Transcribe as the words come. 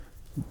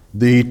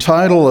The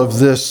title of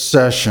this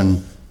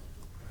session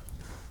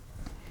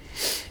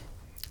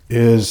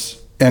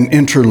is An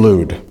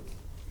Interlude: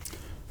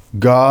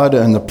 God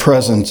and the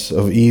Presence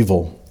of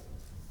Evil.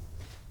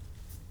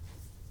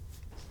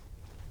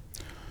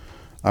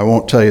 I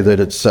won't tell you that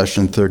it's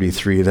session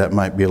 33. That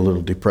might be a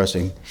little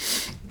depressing.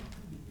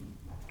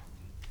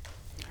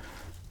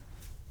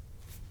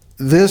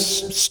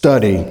 This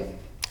study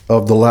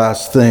of the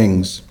last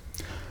things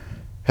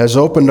has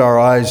opened our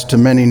eyes to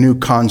many new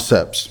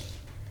concepts,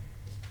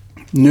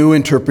 new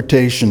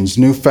interpretations,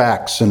 new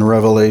facts and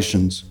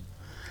revelations.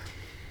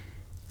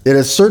 It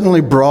has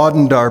certainly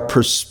broadened our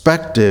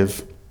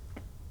perspective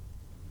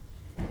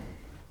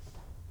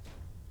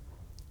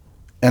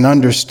and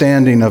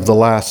understanding of the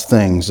last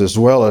things, as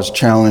well as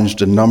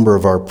challenged a number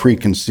of our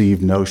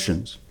preconceived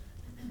notions.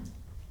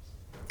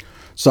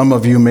 Some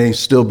of you may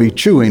still be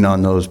chewing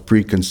on those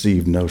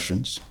preconceived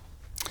notions.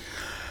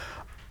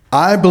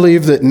 I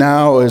believe that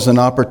now is an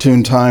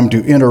opportune time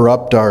to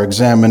interrupt our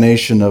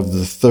examination of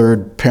the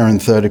third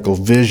parenthetical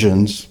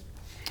visions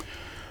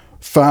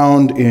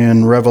found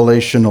in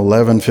Revelation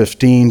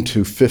 11:15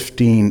 to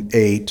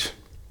 15:8,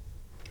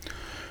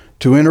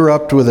 to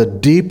interrupt with a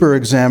deeper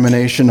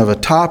examination of a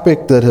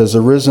topic that has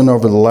arisen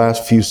over the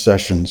last few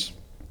sessions,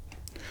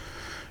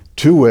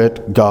 to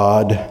wit,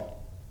 God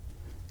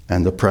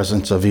and the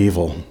presence of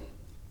evil.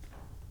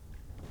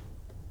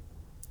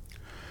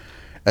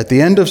 At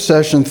the end of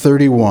session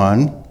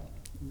 31,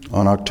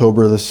 on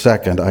October the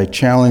 2nd, I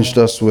challenged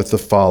us with the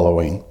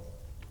following.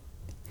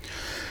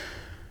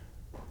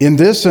 In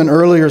this and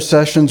earlier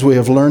sessions, we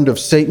have learned of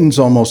Satan's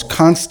almost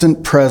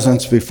constant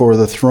presence before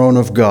the throne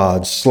of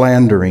God,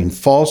 slandering,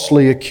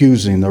 falsely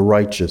accusing the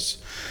righteous.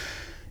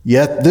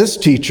 Yet this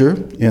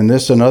teacher, in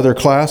this and other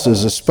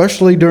classes,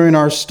 especially during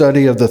our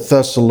study of the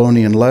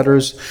Thessalonian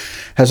letters,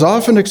 has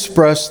often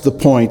expressed the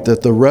point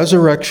that the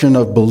resurrection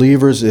of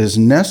believers is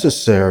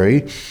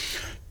necessary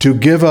to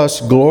give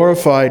us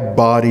glorified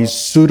bodies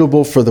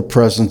suitable for the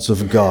presence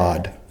of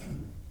God.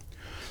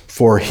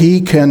 For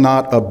he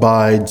cannot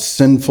abide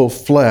sinful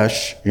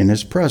flesh in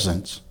his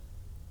presence.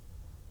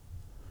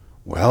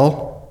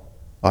 Well,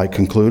 I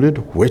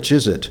concluded, which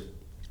is it?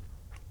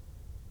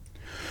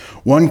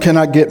 One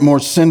cannot get more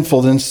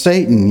sinful than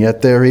Satan,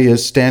 yet there he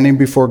is standing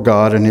before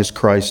God and his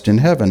Christ in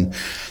heaven.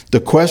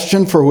 The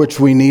question for which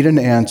we need an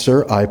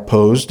answer, I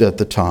posed at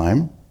the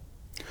time: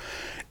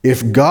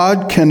 if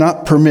God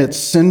cannot permit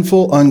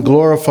sinful,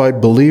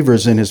 unglorified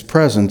believers in his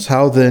presence,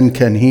 how then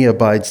can he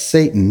abide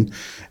Satan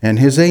and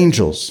his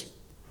angels?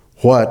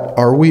 What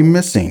are we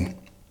missing?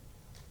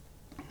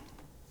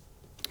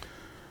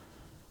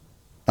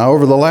 Now,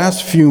 over the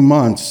last few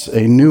months,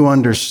 a new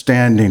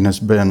understanding has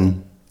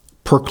been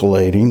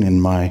percolating in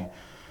my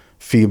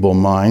feeble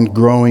mind,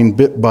 growing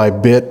bit by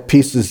bit,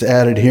 pieces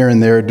added here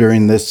and there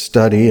during this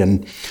study,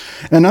 and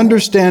an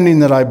understanding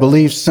that I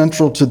believe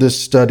central to this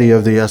study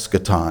of the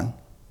eschaton,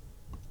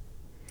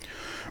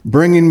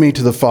 bringing me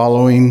to the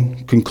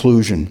following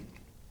conclusion.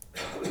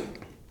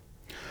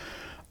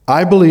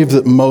 I believe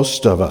that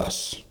most of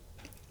us,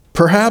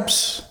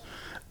 perhaps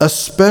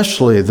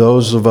especially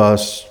those of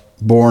us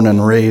born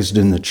and raised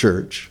in the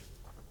church,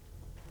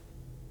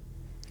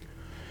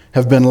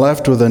 have been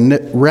left with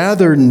a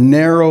rather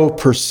narrow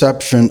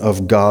perception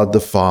of God the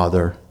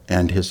Father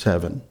and his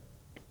heaven.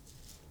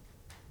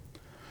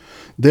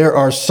 There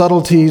are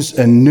subtleties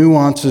and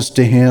nuances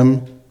to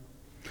him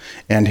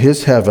and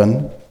his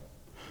heaven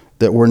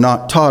that were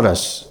not taught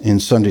us in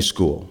Sunday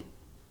school.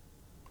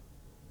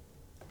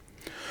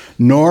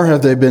 Nor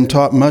have they been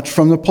taught much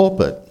from the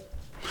pulpit.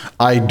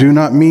 I do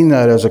not mean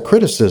that as a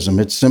criticism.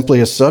 It's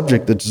simply a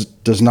subject that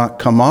does not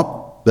come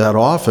up that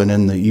often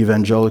in the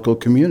evangelical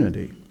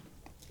community.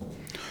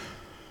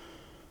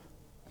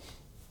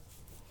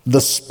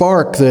 The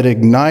spark that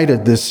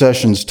ignited this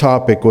session's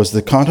topic was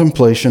the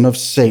contemplation of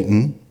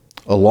Satan,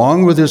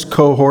 along with his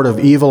cohort of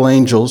evil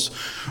angels,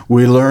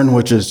 we learn,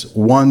 which is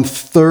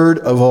 1/3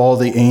 of all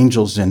the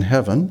angels in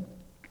heaven,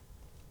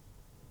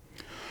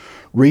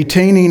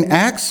 retaining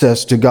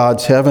access to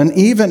God's heaven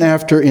even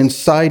after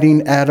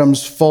inciting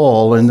Adam's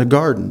fall in the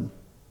garden.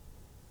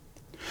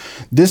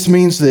 This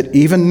means that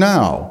even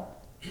now,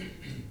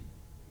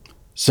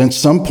 since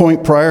some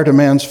point prior to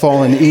man's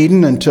fall in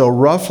Eden until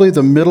roughly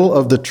the middle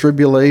of the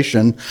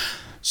tribulation,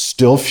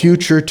 still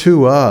future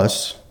to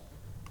us,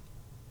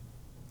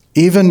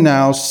 even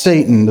now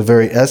Satan, the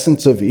very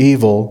essence of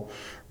evil,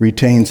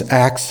 retains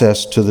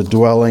access to the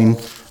dwelling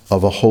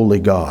of a holy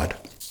God.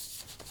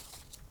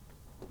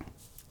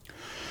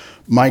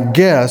 My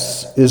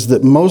guess is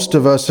that most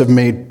of us have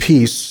made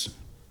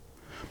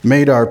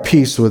our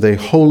peace with a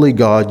holy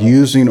God,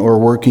 using or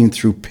working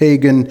through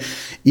pagan,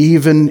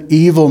 even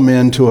evil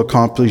men to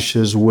accomplish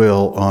his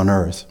will on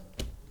earth.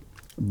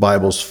 The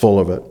Bible's full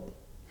of it.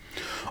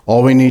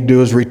 All we need to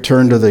do is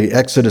return to the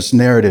Exodus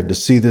narrative to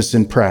see this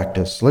in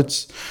practice.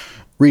 Let's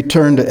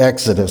return to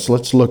Exodus.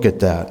 Let's look at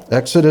that.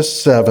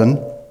 Exodus 7.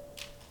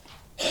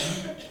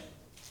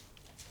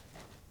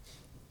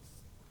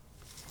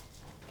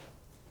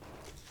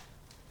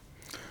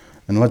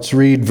 And let's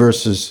read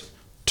verses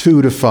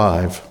 2 to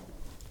 5.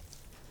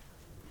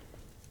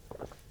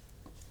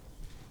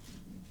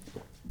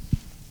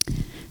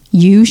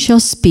 You shall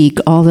speak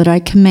all that I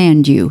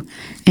command you,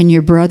 and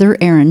your brother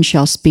Aaron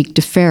shall speak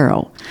to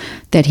Pharaoh,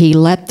 that he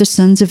let the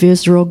sons of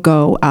Israel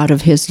go out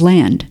of his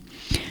land.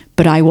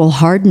 But I will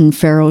harden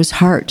Pharaoh's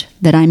heart,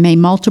 that I may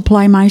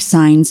multiply my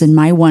signs and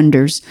my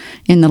wonders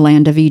in the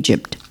land of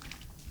Egypt.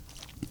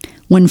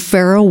 When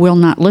Pharaoh will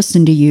not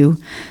listen to you,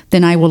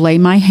 then I will lay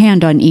my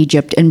hand on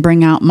Egypt and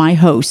bring out my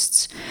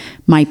hosts,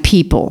 my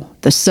people,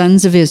 the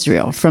sons of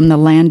Israel, from the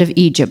land of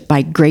Egypt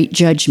by great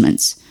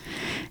judgments.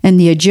 And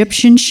the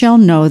Egyptians shall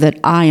know that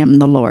I am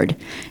the Lord.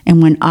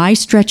 And when I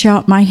stretch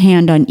out my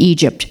hand on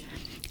Egypt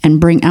and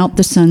bring out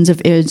the sons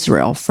of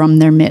Israel from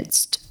their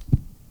midst.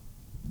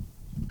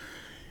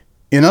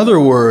 In other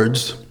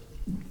words,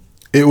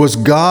 it was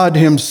God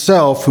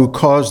himself who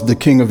caused the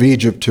king of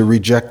Egypt to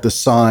reject the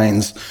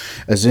signs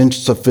as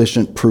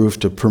insufficient proof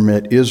to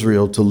permit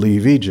Israel to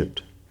leave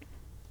Egypt.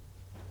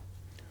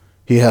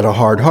 He had a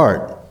hard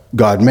heart.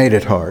 God made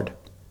it hard.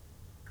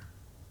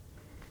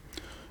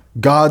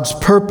 God's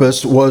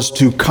purpose was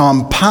to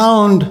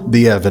compound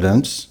the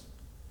evidence,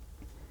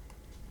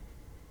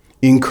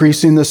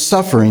 increasing the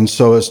suffering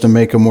so as to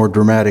make a more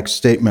dramatic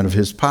statement of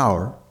his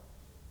power.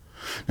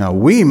 Now,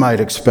 we might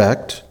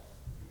expect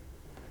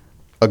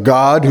a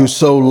God who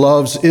so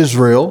loves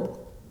Israel,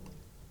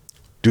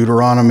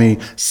 Deuteronomy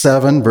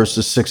 7,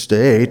 verses 6 to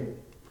 8,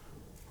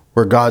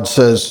 where God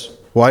says,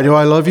 "Why do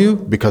I love you?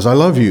 Because I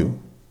love you.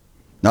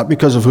 Not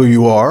because of who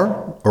you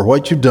are or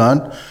what you've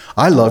done.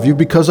 I love you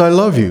because I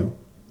love you."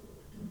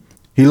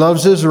 He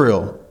loves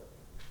Israel.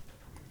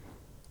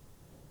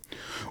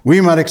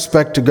 We might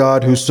expect a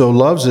God who so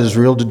loves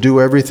Israel to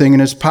do everything in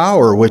his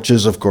power, which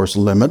is, of course,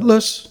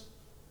 limitless,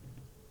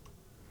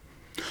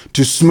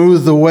 to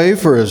smooth the way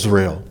for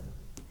Israel.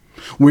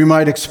 We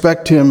might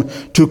expect him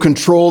to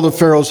control the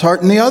Pharaoh's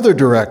heart in the other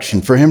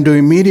direction, for him to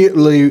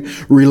immediately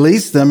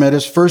release them at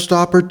his first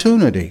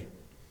opportunity.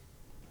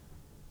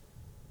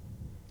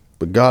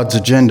 But God's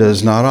agenda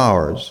is not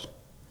ours.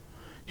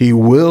 He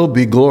will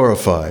be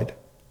glorified,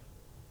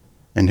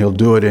 and he'll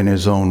do it in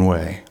his own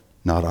way,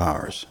 not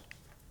ours.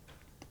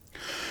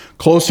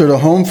 Closer to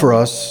home for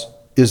us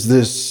is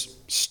this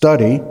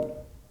study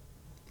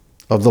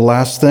of the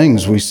last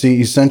things. We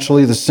see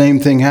essentially the same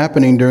thing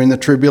happening during the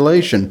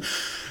tribulation.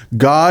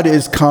 God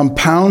is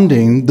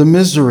compounding the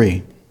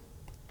misery,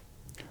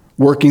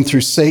 working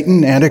through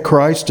Satan,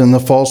 Antichrist, and the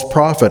false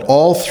prophet,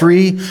 all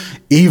three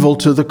evil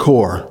to the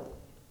core,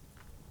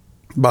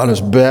 about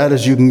as bad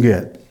as you can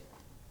get,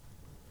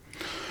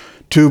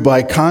 to,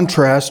 by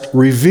contrast,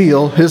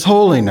 reveal his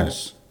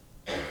holiness,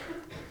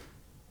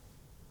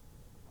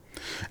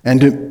 and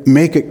to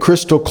make it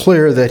crystal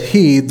clear that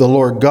he, the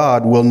Lord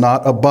God, will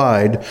not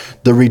abide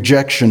the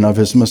rejection of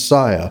his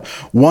Messiah.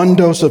 One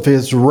dose of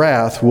his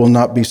wrath will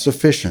not be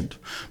sufficient,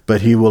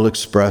 but he will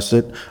express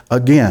it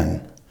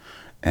again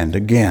and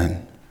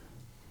again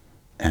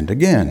and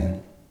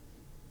again.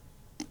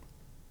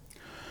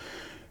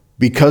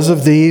 Because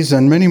of these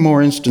and many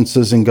more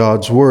instances in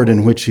God's word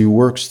in which he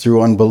works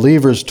through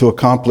unbelievers to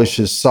accomplish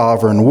his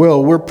sovereign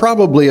will, we're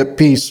probably at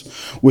peace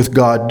with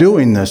God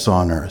doing this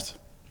on earth.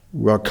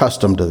 We're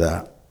accustomed to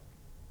that.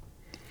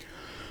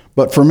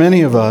 But for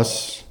many of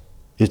us,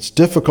 it's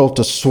difficult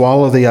to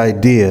swallow the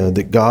idea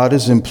that God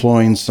is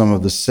employing some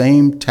of the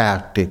same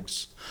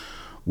tactics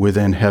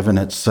within heaven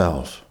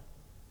itself.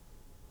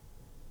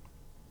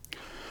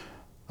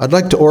 I'd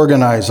like to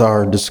organize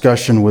our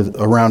discussion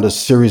around a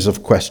series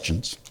of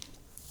questions.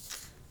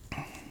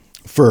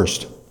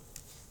 First,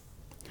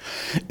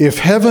 if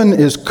heaven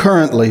is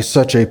currently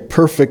such a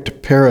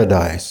perfect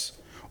paradise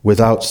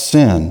without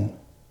sin,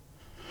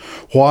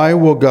 why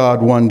will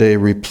God one day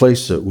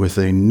replace it with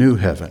a new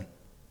heaven?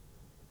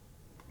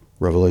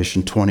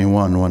 Revelation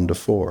 21,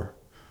 1-4.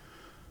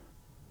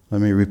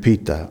 Let me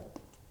repeat that.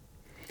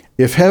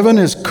 If heaven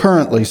is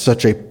currently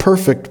such a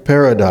perfect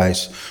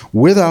paradise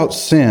without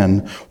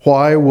sin,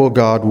 why will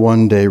God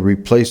one day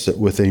replace it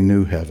with a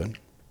new heaven?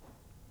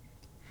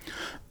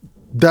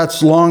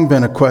 That's long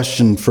been a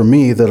question for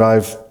me that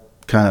I've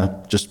kind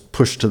of just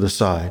pushed to the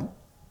side.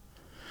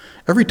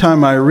 Every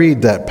time I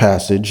read that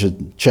passage,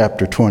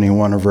 chapter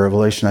 21 of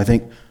Revelation, I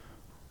think,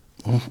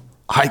 well,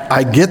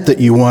 I get that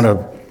you want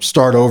to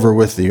start over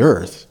with the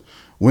earth.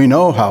 We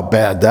know how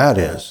bad that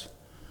is.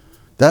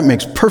 That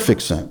makes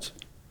perfect sense.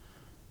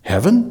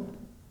 Heaven?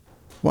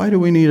 Why do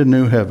we need a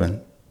new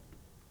heaven?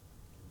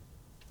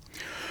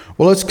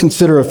 Well, let's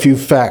consider a few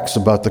facts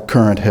about the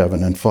current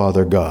heaven and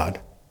Father God.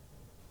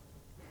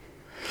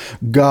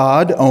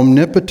 God,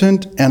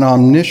 omnipotent and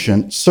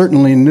omniscient,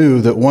 certainly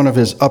knew that one of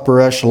his upper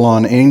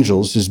echelon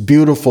angels, his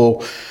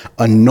beautiful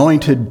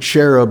anointed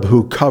cherub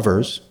who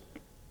covers,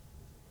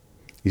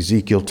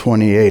 Ezekiel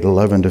 28,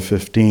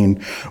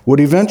 11-15, would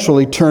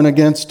eventually turn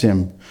against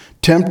him,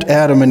 tempt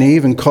Adam and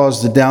Eve, and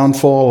cause the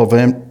downfall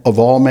of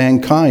all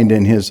mankind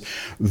in his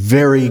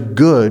very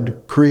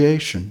good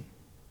creation.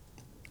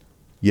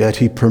 Yet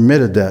he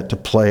permitted that to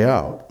play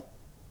out.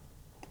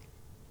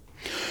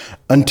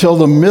 Until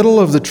the middle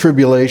of the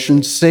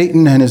tribulation,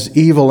 Satan and his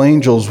evil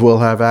angels will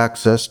have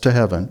access to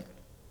heaven.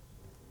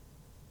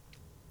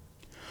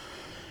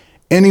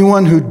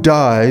 Anyone who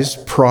dies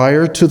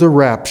prior to the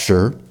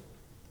rapture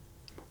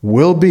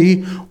will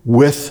be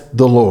with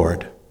the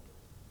Lord.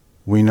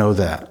 We know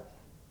that.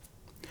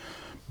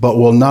 But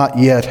will not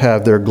yet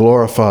have their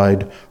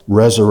glorified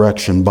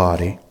resurrection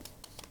body.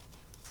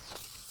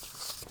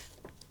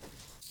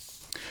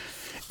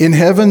 In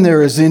heaven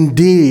there is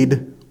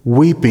indeed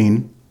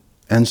weeping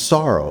and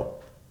sorrow.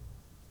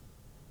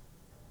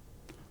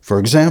 For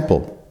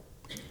example,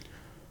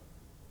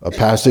 a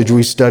passage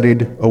we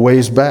studied a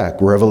ways back,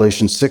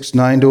 Revelation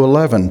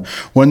 6:9-11.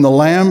 When the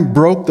Lamb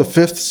broke the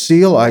fifth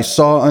seal, I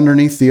saw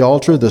underneath the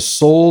altar the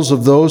souls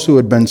of those who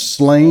had been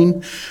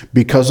slain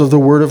because of the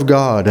word of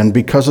God and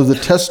because of the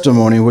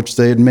testimony which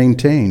they had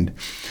maintained.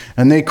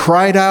 And they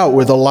cried out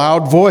with a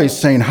loud voice,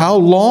 saying, How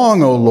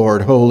long, O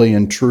Lord, holy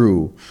and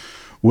true,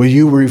 will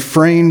you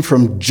refrain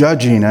from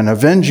judging and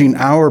avenging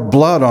our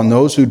blood on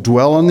those who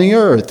dwell on the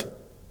earth?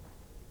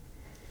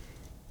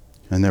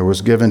 And there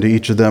was given to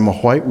each of them a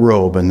white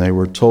robe, and they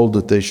were told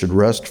that they should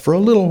rest for a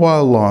little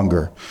while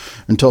longer,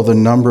 until the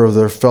number of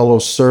their fellow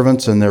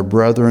servants and their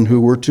brethren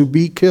who were to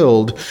be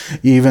killed,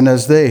 even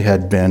as they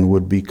had been,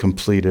 would be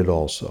completed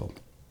also.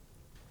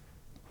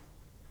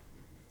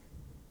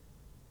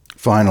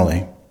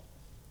 Finally,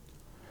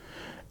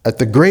 at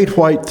the great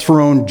white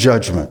throne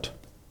judgment,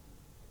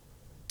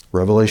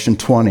 Revelation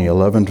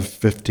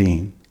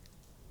 20:11-15,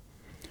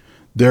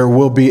 there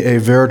will be a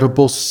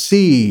veritable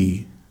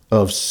sea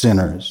of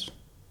sinners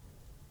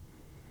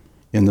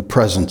in the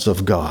presence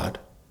of God.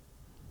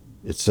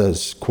 It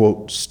says,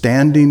 quote,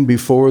 standing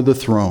before the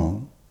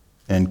throne,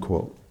 end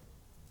quote.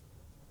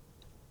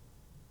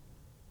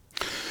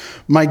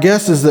 My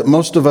guess is that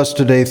most of us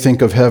today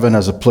think of heaven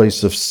as a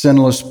place of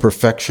sinless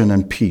perfection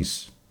and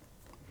peace,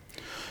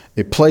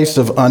 a place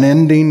of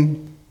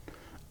unending,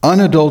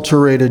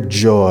 unadulterated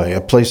joy,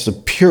 a place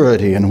of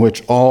purity in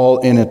which all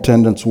in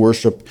attendance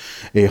worship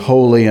a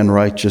holy and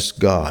righteous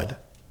God.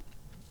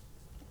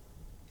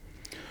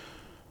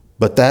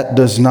 But that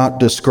does not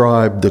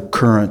describe the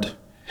current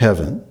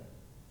heaven.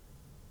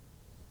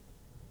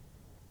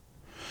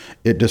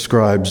 It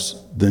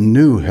describes the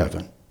new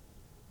heaven,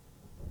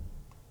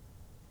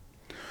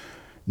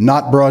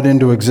 not brought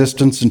into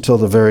existence until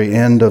the very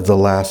end of the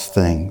last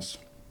things.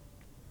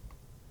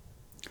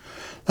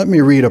 Let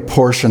me read a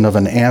portion of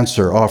an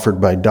answer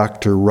offered by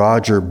Dr.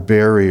 Roger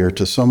Barrier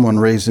to someone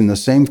raising the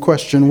same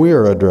question we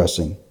are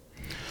addressing.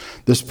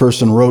 This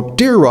person wrote,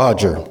 Dear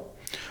Roger,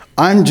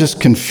 I'm just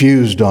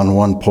confused on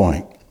one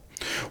point.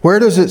 Where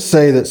does it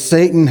say that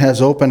Satan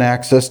has open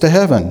access to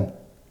heaven?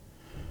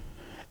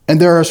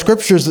 And there are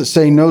scriptures that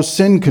say no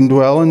sin can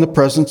dwell in the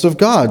presence of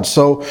God.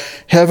 So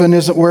heaven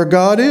isn't where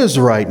God is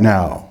right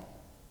now?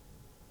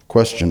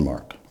 Question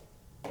mark.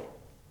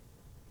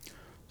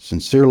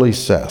 Sincerely,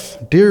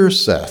 Seth. Dear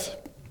Seth,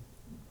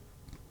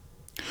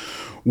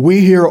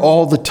 we hear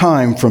all the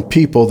time from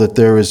people that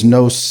there is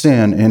no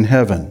sin in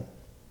heaven.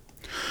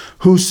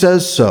 Who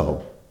says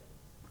so?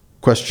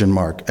 Question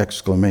mark,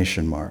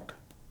 exclamation mark.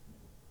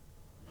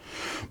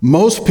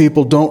 Most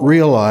people don't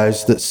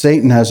realize that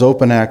Satan has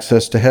open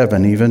access to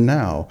heaven even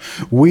now.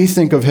 We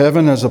think of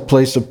heaven as a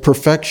place of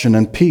perfection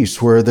and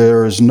peace where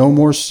there is no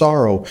more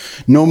sorrow,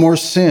 no more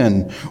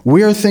sin.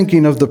 We are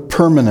thinking of the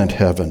permanent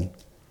heaven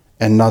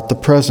and not the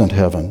present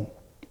heaven.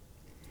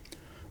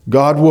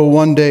 God will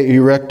one day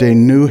erect a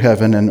new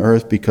heaven and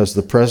earth because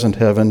the present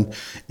heaven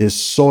is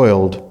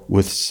soiled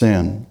with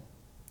sin.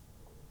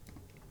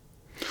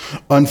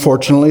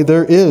 Unfortunately,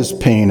 there is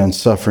pain and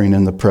suffering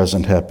in the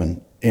present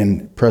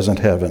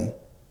heaven.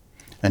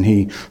 And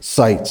he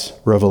cites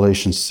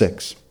Revelation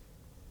 6.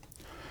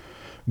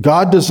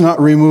 God does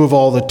not remove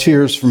all the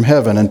tears from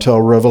heaven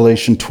until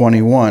Revelation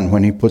 21,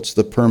 when he puts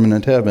the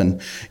permanent heaven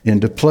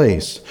into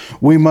place.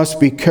 We must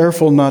be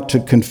careful not to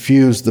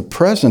confuse the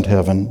present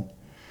heaven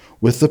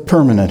with the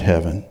permanent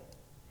heaven.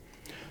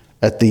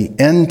 At the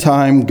end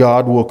time,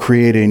 God will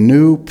create a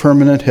new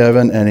permanent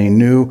heaven and a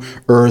new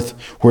earth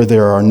where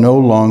there are no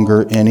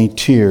longer any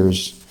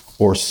tears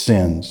or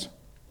sins.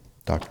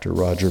 Dr.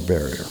 Roger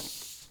Barrier.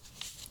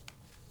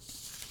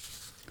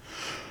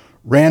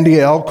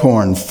 Randy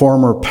Alcorn,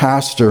 former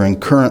pastor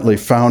and currently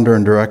founder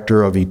and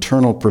director of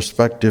Eternal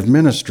Perspective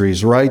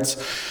Ministries, writes,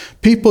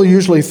 People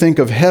usually think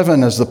of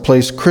heaven as the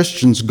place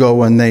Christians go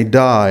when they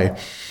die.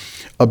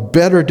 A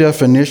better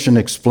definition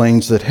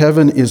explains that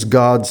heaven is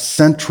God's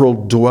central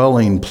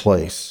dwelling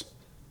place,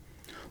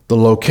 the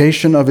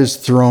location of his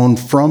throne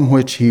from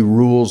which he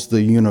rules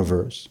the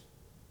universe.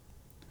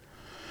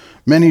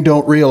 Many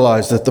don't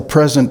realize that the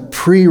present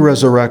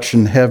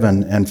pre-resurrection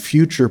heaven and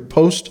future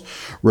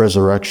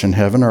post-resurrection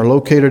heaven are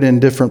located in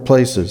different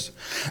places.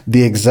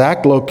 The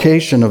exact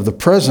location of the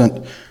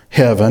present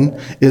heaven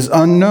is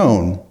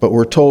unknown, but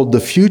we're told the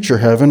future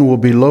heaven will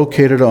be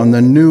located on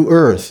the new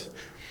earth.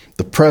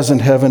 The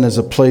present heaven is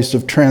a place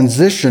of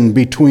transition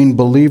between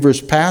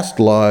believers' past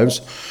lives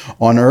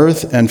on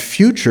earth and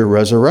future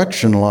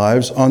resurrection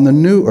lives on the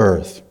new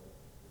earth.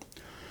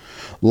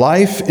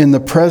 Life in the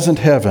present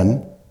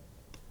heaven,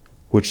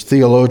 which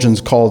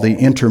theologians call the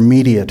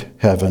intermediate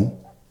heaven,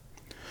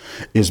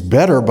 is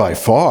better by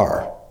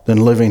far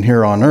than living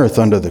here on earth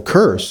under the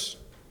curse,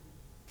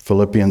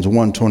 Philippians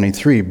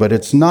 1:23, but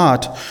it's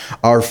not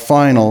our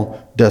final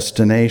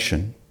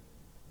destination.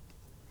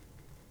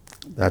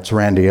 That's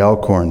Randy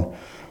Alcorn.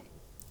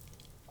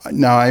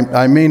 Now,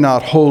 I may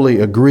not wholly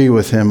agree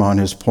with him on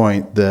his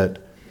point that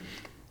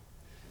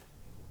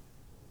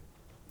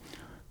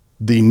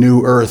the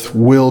new earth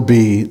will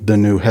be the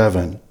new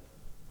heaven.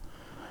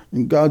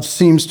 And God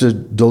seems to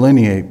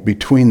delineate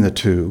between the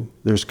two.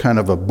 There's kind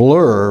of a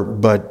blur,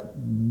 but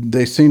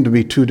they seem to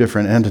be two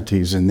different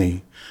entities in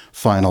the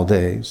final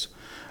days.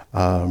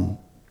 I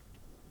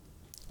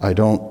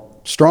don't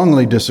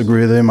strongly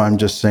disagree with him. I'm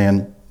just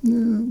saying,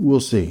 we'll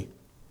see.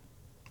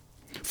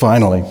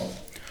 Finally,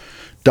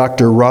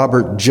 Dr.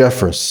 Robert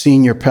Jeffress,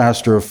 senior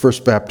pastor of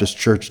First Baptist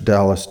Church,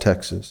 Dallas,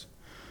 Texas,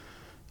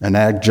 an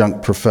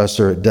adjunct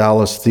professor at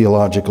Dallas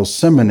Theological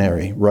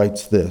Seminary,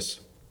 writes this: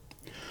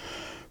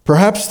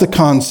 "Perhaps the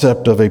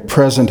concept of a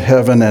present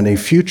heaven and a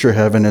future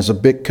heaven is a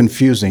bit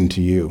confusing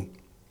to you.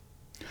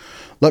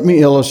 Let me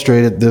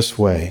illustrate it this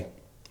way.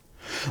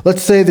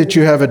 Let's say that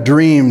you have a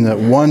dream that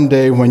one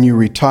day when you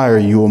retire,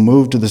 you will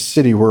move to the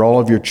city where all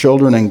of your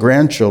children and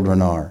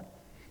grandchildren are.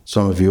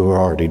 Some of you have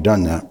already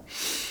done that.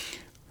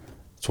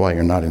 That's why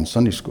you're not in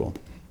Sunday school.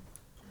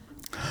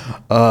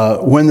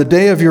 When the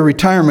day of your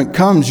retirement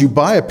comes, you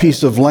buy a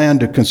piece of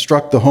land to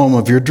construct the home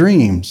of your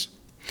dreams.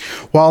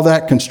 While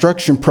that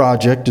construction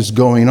project is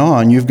going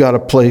on, you've got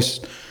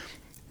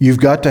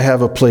to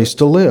have a place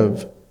to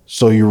live,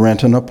 so you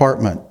rent an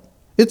apartment.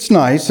 It's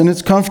nice and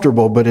it's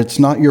comfortable, but it's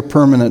not your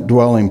permanent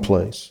dwelling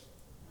place.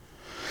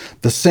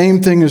 The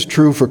same thing is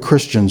true for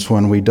Christians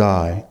when we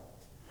die.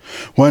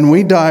 When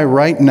we die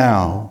right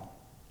now,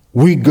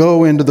 we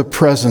go into the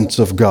presence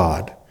of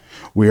God.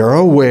 We are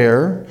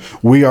aware,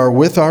 we are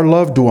with our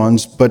loved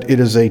ones, but it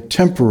is a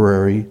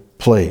temporary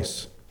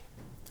place.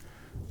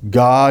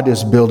 God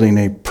is building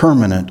a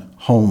permanent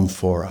home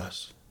for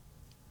us."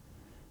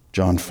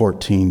 John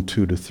 14,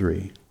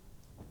 2-3.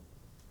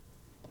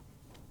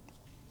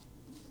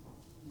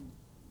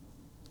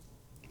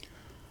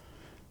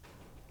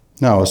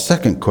 Now, a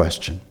second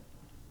question.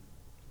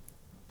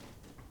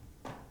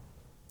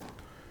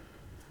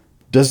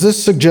 Does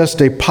this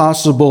suggest a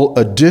possible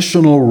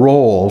additional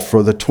role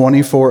for the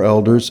 24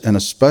 elders and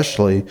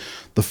especially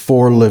the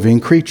 4 living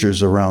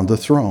creatures around the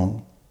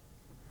throne?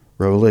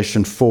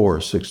 Revelation 4,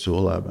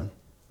 6-11.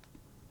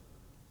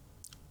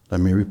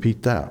 Let me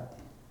repeat that.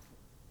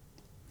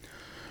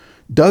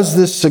 Does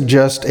this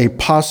suggest a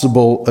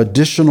possible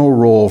additional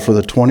role for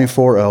the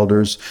 24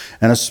 elders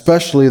and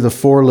especially the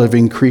 4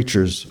 living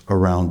creatures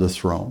around the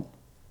throne?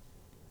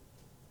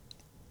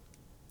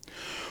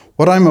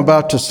 What I'm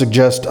about to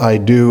suggest I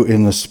do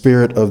in the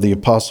spirit of the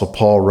Apostle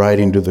Paul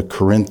writing to the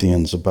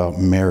Corinthians about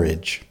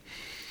marriage.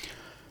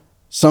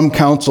 Some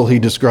counsel he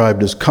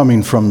described as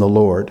coming from the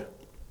Lord.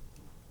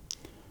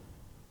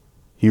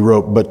 He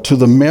wrote, "But to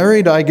the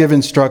married I give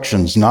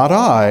instructions, not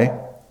I,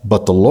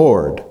 but the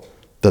Lord,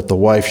 that the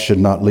wife should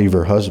not leave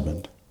her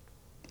husband."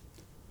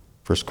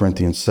 1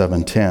 Corinthians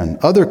 7:10.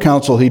 Other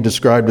counsel he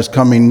described as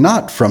coming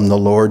not from the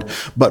Lord,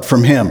 but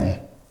from him.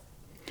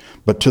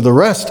 "But to the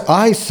rest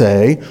I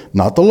say,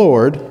 not the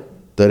Lord,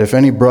 that if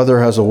any brother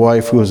has a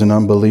wife who is an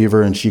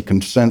unbeliever and she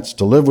consents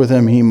to live with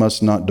him, he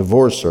must not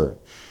divorce her."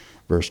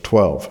 Verse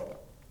 12.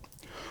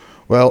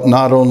 Well,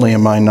 not only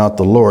am I not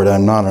the Lord,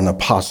 I'm not an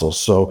apostle.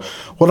 So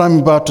what I'm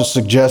about to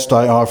suggest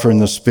I offer in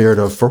the spirit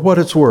of, for what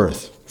it's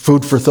worth,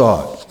 food for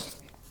thought.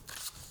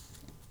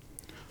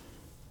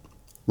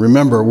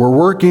 Remember, we're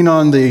working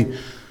on the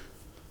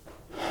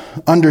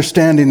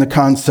understanding the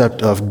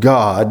concept of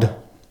God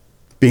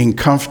being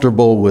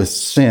comfortable with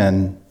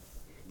sin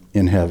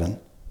in heaven.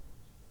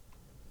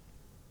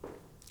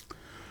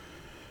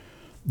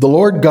 The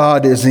Lord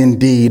God is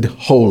indeed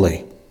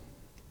holy.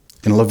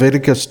 In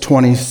Leviticus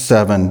 20,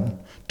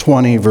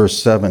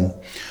 verse 7,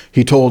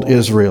 he told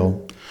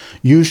Israel,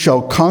 "You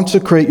shall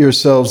consecrate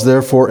yourselves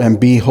therefore and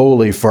be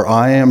holy, for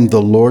I am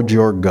the Lord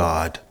your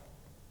God."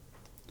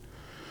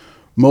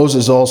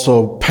 Moses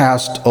also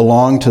passed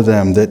along to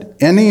them that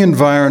any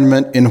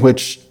environment in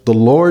which the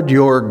Lord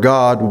your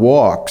God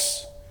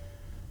walks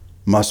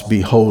must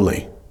be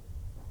holy.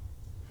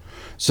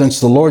 Since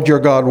the Lord your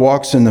God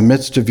walks in the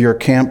midst of your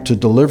camp to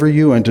deliver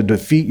you and to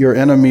defeat your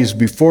enemies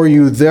before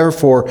you,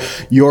 therefore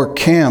your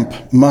camp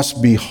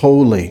must be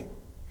holy.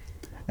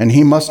 And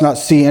he must not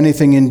see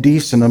anything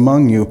indecent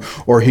among you,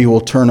 or he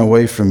will turn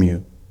away from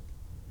you.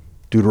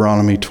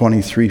 Deuteronomy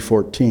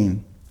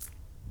 23:14.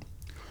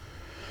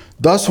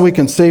 Thus we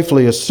can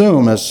safely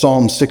assume, as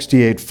Psalm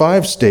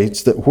 68:5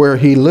 states, that where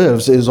he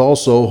lives is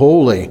also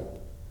holy.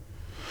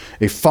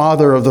 A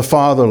father of the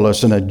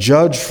fatherless and a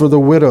judge for the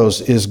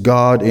widows is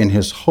God in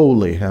his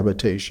holy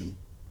habitation.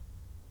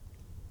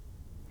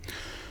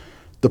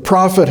 The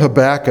prophet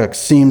Habakkuk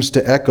seems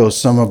to echo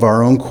some of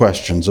our own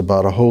questions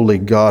about a holy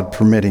God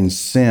permitting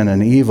sin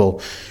and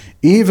evil,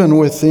 even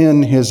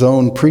within his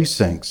own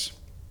precincts.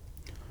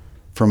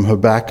 From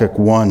Habakkuk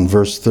 1,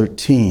 verse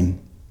 13,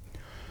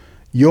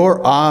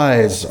 "Your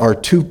eyes are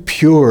too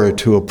pure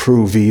to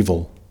approve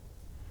evil.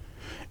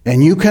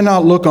 and you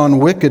cannot look on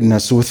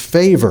wickedness with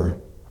favor.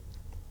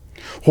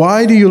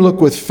 Why do you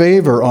look with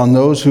favor on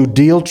those who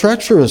deal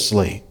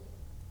treacherously?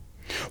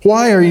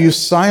 Why are you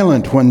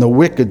silent when the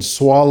wicked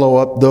swallow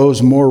up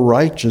those more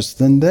righteous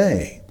than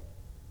they?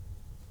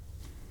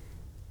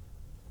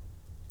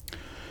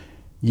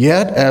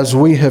 Yet, as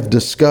we have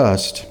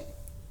discussed,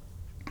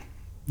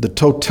 the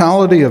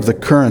totality of the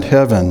current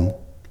heaven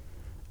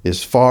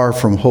is far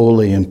from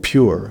holy and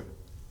pure,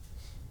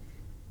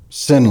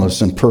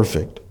 sinless and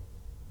perfect.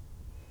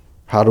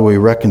 How do we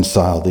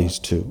reconcile these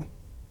two?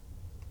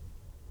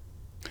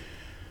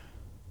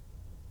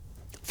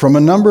 From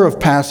a number of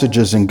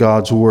passages in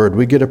God's Word,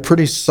 we get a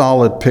pretty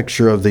solid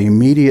picture of the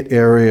immediate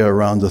area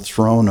around the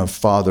throne of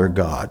Father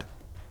God.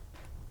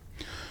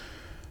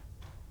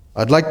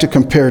 I'd like to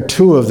compare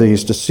two of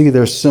these to see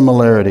their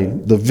similarity: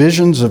 the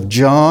visions of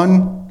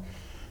John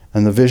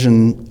and the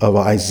vision of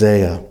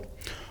Isaiah.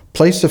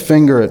 Place a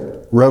finger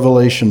at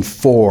Revelation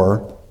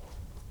 4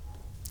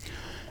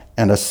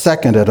 and a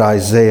second at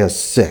Isaiah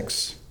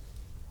 6,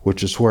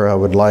 which is where I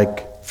would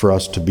like for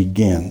us to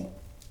begin.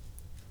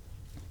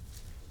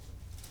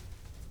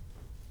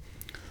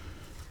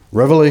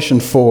 Revelation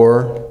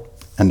 4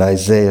 and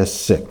Isaiah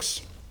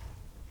 6.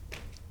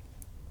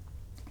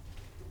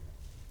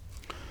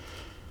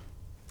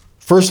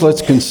 First,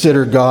 let's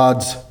consider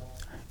God's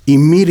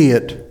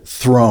immediate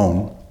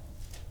throne.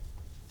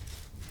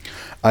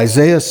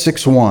 Isaiah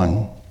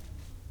 6:1.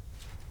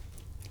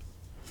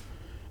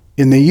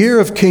 In the year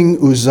of King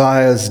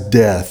Uzziah's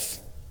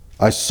death,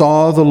 I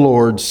saw the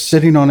Lord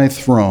sitting on a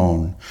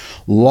throne,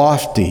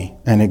 lofty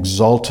and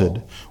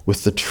exalted,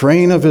 with the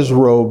train of his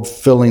robe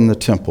filling the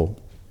temple.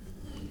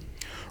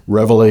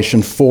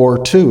 Revelation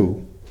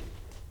 4:2.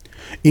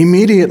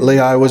 Immediately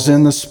I was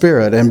in the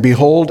Spirit, and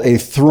behold, a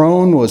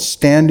throne was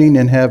standing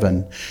in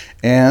heaven,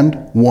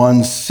 and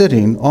one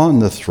sitting on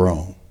the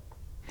throne.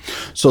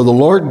 So the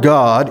Lord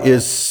God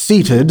is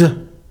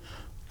seated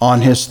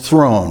on his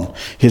throne,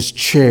 his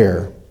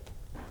chair.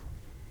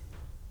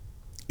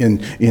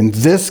 In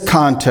this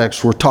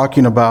context, we're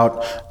talking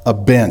about a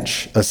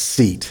bench, a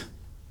seat.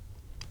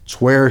 It's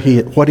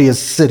what he is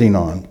sitting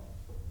on.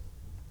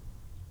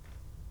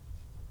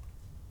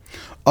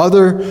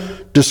 Other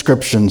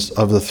descriptions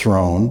of the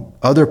throne,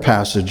 other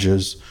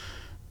passages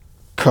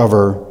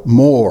cover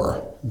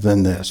more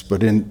than this,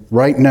 but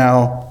right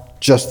now,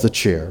 just the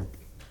chair.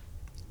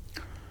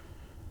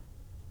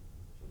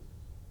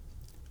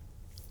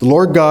 The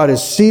Lord God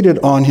is seated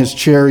on his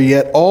chair,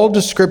 yet all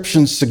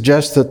descriptions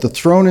suggest that the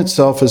throne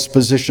itself is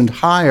positioned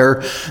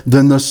higher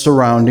than the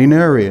surrounding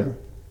area,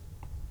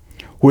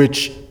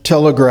 which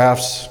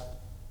telegraphs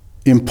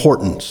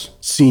importance,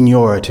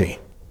 seniority,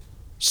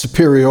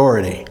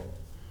 superiority,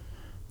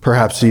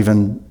 perhaps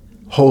even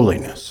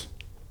holiness.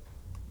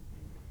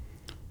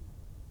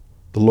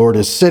 The Lord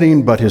is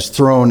sitting, but his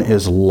throne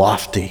is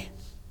lofty.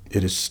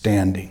 It is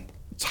standing.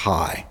 It's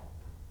high.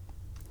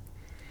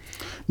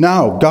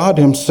 Now, God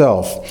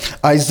himself.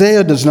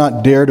 Isaiah does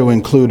not dare to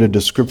include a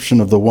description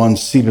of the one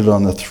seated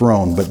on the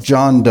throne, but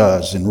John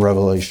does in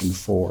Revelation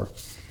 4.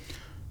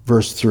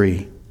 Verse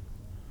 3.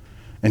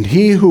 And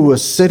he who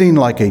was sitting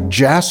like a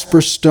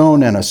jasper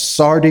stone and a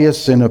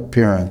sardius in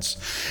appearance,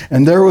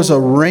 and there was a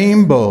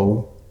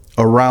rainbow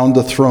around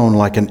the throne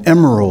like an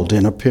emerald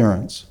in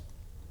appearance.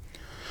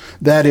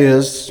 That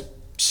is,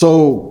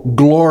 so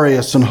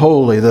glorious and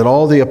holy that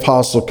all the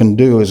apostle can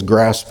do is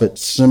grasp at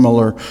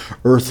similar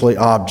earthly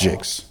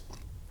objects.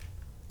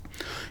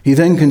 He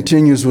then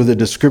continues with a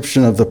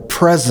description of the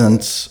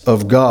presence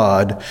of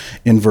God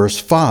in verse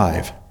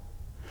 5.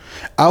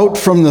 Out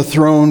from the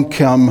throne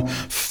come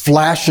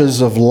flashes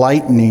of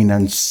lightning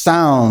and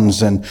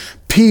sounds and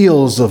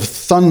peals of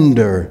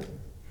thunder.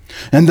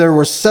 And there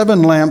were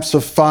 7 lamps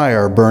of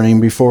fire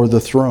burning before the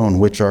throne,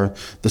 which are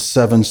the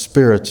 7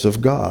 spirits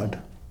of God.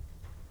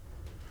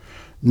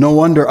 No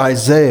wonder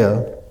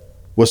Isaiah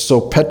was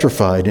so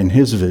petrified in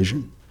his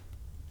vision.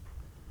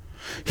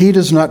 He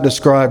does not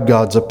describe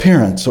God's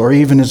appearance or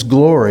even his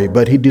glory,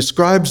 but he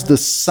describes the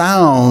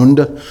sound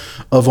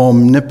of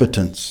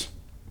omnipotence.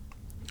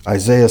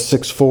 Isaiah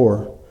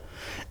 6:4.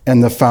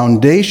 And the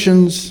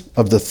foundations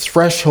of the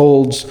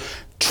thresholds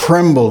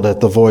trembled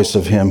at the voice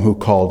of him who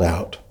called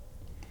out,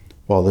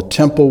 while the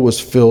temple was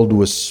filled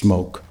with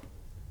smoke.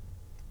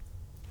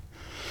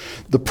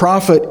 The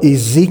prophet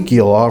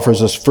Ezekiel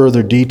offers us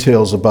further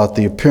details about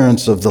the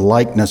appearance of the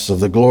likeness of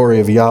the glory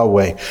of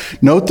Yahweh.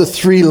 Note the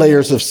 3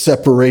 layers of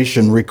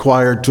separation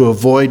required to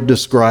avoid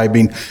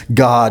describing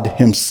God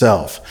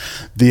himself.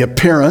 The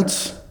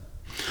appearance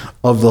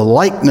of the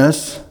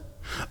likeness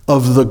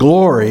of the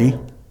glory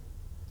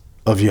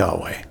of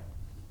Yahweh.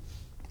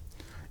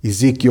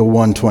 Ezekiel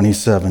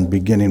 1:27,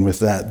 beginning with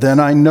that.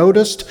 Then I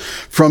noticed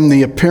from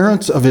the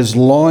appearance of his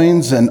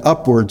loins and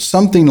upward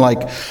something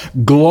like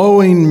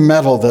glowing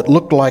metal that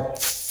looked like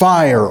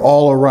fire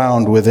all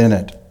around within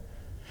it.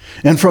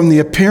 And from the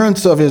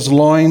appearance of his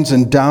loins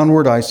and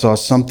downward I saw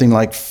something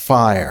like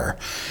fire,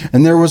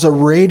 and there was a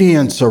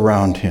radiance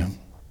around him,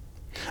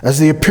 As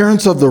the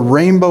appearance of the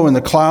rainbow in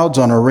the clouds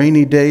on a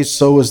rainy day,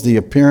 so is the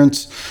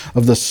appearance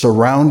of the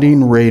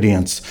surrounding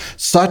radiance.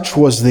 Such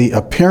was the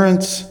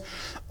appearance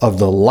of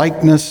the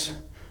likeness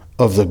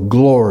of the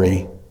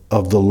glory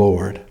of the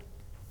Lord.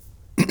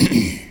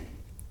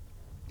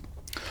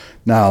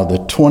 Now, the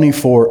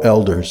 24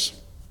 elders.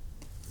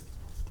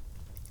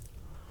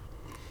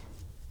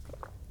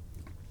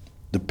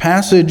 The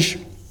passage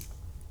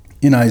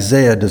in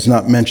Isaiah does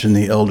not mention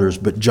the elders,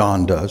 but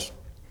John does.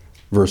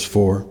 Verse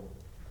 4.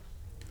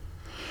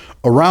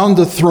 Around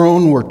the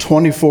throne were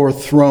 24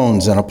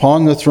 thrones, and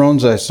upon the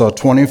thrones I saw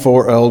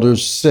 24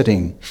 elders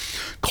sitting,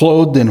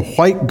 clothed in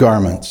white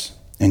garments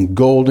and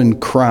golden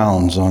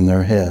crowns on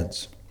their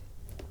heads.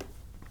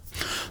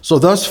 So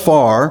thus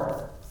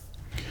far,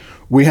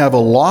 we have a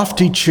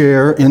lofty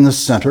chair in the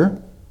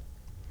center.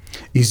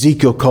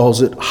 Ezekiel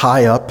calls it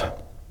high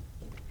up,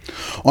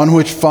 on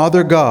which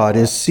Father God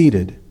is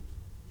seated.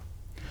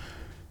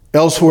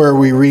 Elsewhere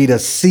we read a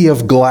sea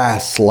of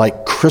glass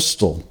like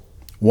crystal.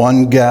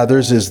 One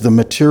gathers is the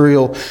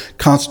material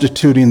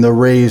constituting the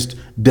raised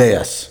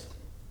dais,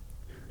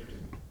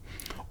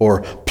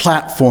 or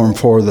platform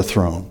for the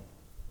throne.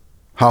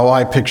 How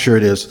I picture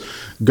it is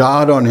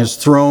God on his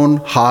throne,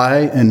 high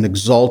and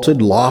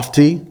exalted,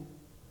 lofty.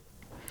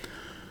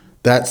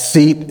 That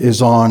seat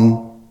is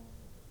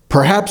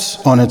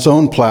perhaps on its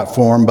own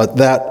platform, but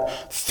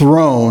that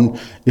throne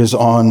is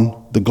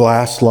on the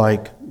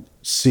glass-like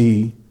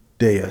sea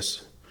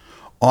dais,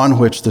 on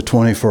which the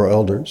 24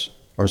 elders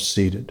are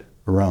seated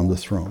around the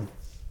throne.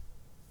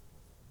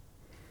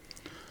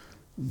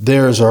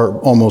 Theirs are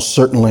almost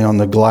certainly on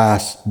the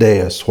glass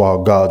dais,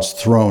 while God's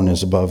throne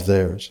is above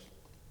theirs.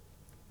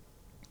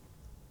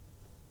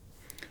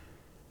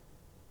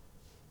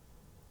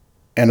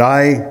 And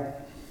I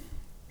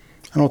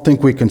don't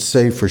think we can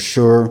say for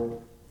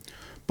sure,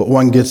 but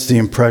one gets the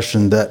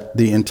impression that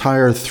the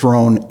entire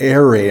throne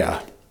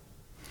area,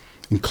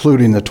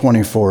 including the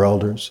 24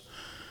 elders,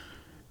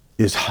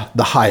 is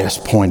the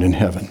highest point in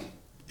heaven.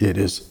 It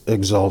is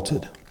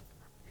exalted.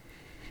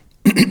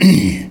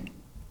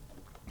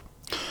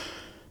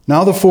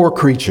 Now the four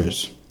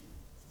creatures.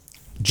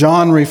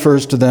 John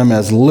refers to them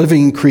as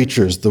living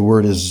creatures. The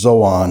word is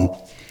zoon.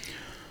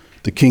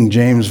 The King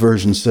James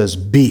Version says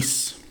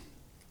beasts.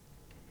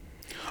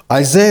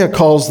 Isaiah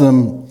calls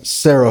them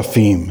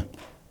seraphim,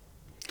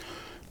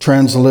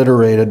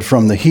 transliterated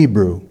from the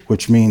Hebrew,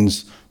 which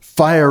means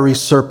fiery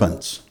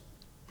serpents.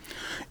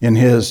 In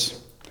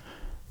his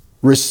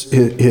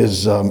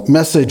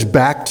message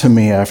back to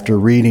me after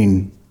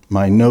reading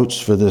my notes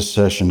for this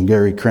session,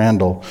 Gary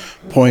Crandall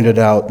pointed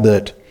out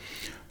that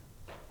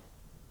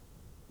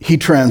he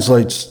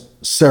translates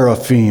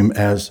seraphim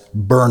as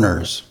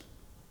burners,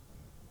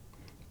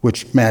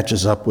 which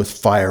matches up with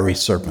fiery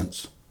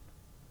serpents.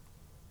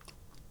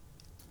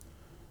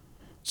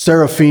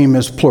 Seraphim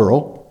is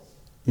plural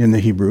in the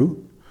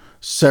Hebrew.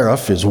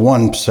 Seraph is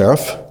one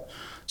seraph.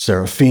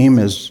 Seraphim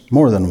is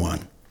more than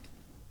one.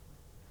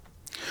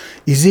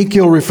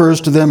 Ezekiel refers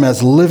to them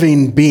as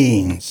living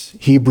beings,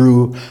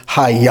 Hebrew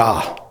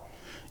hayah,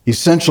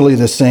 essentially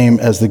the same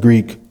as the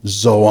Greek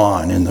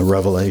zoon in the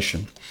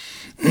Revelation.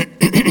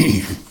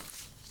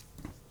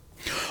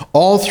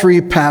 All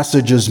three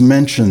passages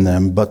mention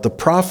them, but the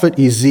prophet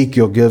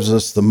Ezekiel gives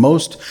us the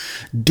most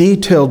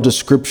detailed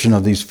description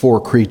of these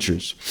four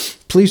creatures.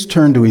 Please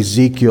turn to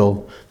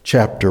Ezekiel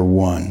chapter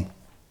 1.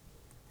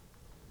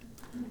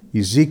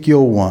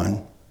 Ezekiel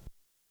 1.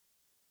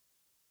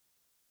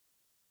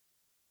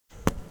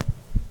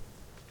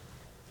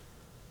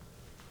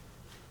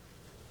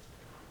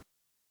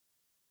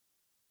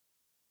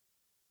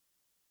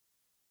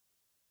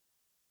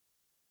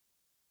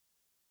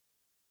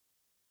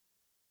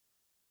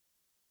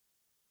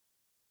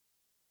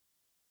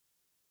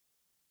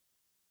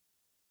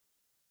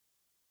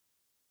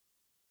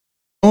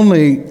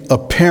 Only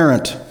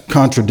apparent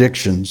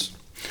contradictions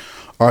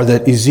are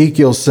that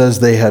Ezekiel says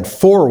they had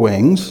 4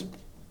 wings,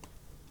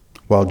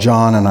 while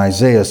John and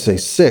Isaiah say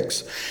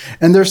 6,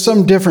 and there's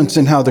some difference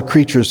in how the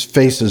creatures'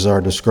 faces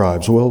are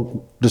described.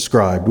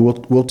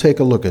 We'll take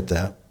a look at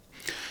that.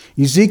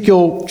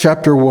 Ezekiel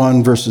chapter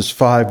 1, verses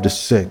 5 to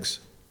 6.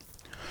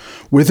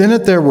 Within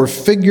it there were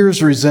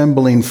figures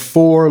resembling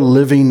 4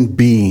 living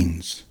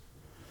beings,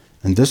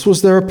 and this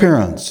was their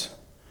appearance.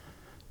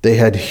 They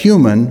had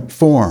human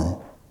form,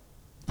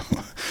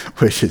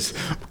 which is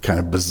kind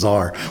of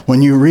bizarre.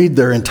 When you read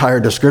their entire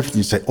description,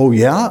 you say, oh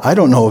yeah, I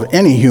don't know of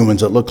any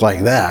humans that look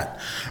like that.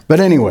 But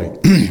anyway,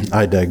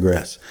 I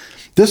digress.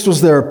 This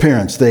was their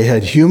appearance. They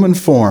had human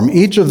form.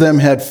 Each of them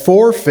had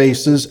 4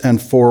 faces and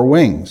 4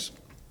 wings.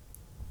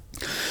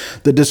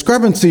 The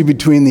discrepancy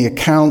between the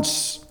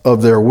accounts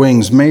of their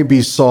wings may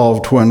be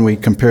solved when we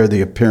compare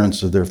the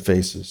appearance of their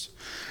faces.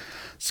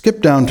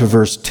 Skip down to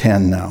verse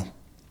 10 now.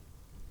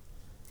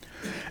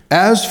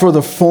 As for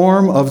the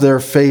form of their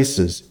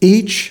faces,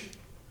 each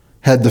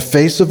had the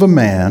face of a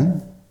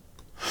man.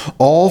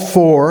 All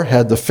 4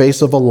 had the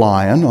face of a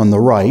lion on the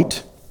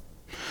right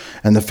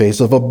and the face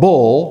of a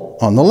bull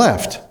on the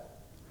left.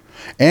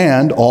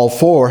 And all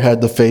 4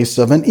 had the face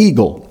of an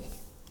eagle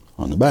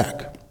on the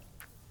back.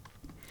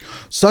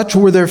 Such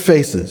were their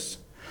faces.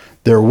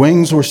 Their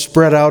wings were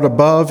spread out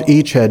above.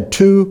 Each had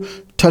 2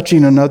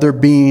 touching another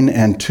being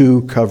and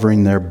 2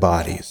 covering their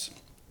bodies.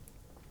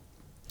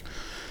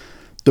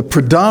 The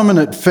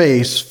predominant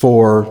face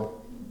for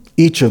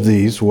each of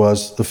these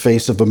was the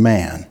face of a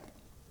man.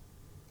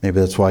 Maybe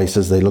that's why he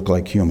says they look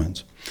like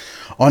humans.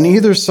 On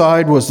either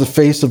side was the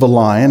face of a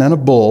lion and a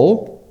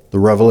bull. The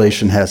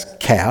Revelation has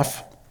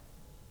calf.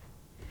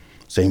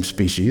 Same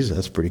species,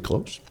 that's pretty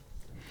close.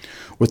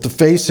 With the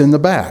face in the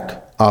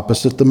back,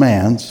 opposite the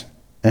man's,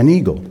 an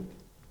eagle.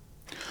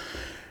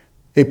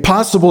 A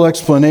possible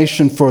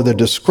explanation for the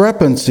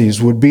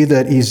discrepancies would be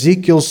that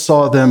Ezekiel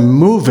saw them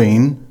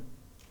moving,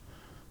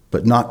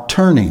 but not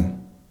turning.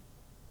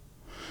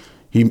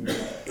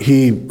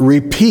 He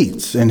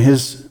repeats in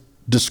his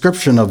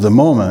description of the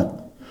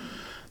moment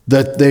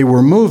that they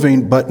were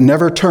moving, but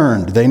never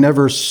turned. They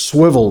never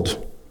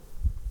swiveled.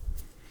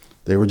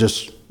 They were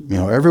just,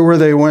 everywhere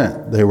they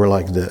went, they were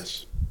like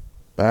this.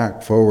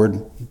 Back,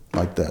 forward,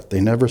 like that.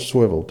 They never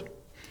swiveled.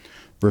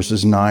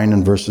 Verses 9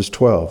 and verses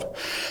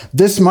 12.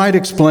 This might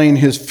explain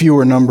his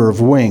fewer number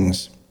of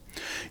wings.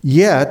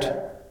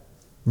 Yet,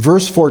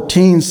 verse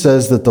 14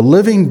 says that the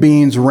living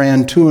beings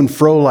ran to and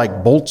fro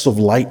like bolts of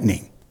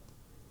lightning.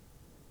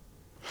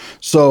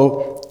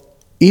 So,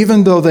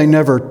 even though they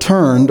never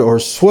turned or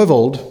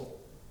swiveled,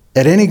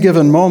 at any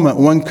given moment,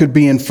 one could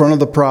be in front of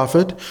the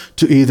prophet,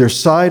 to either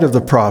side of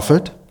the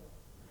prophet,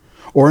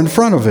 or in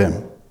front of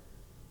him,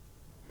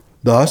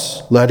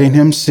 thus letting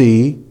him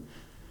see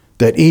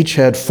that each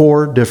had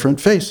 4 different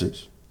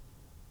faces.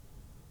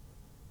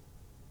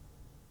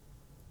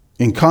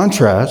 In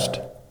contrast,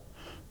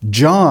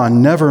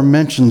 John never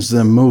mentions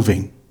them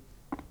moving,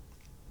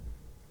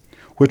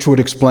 which would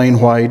explain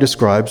why he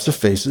describes the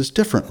faces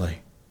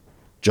differently.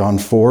 John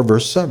 4,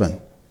 verse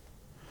 7.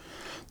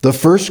 The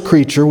first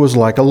creature was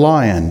like a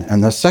lion,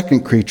 and the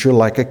second creature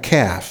like a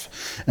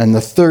calf, and the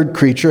third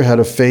creature had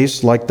a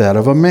face like that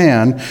of a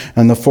man,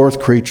 and the fourth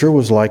creature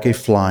was like a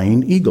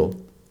flying eagle.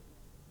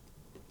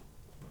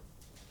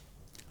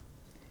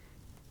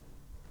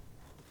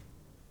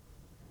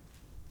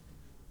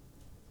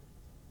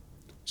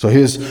 So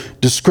his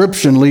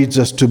description leads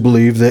us to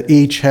believe that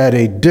each had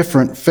a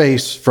different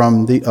face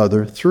from the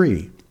other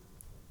 3.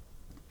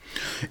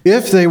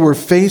 If they were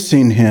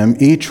facing him,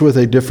 each with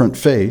a different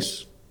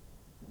face,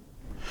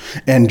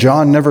 and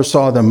John never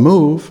saw them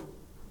move,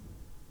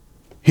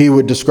 he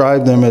would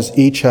describe them as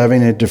each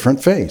having a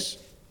different face.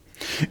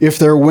 If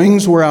their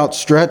wings were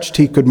outstretched,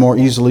 he could more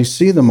easily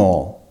see them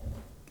all.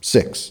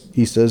 6.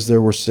 He says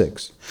there were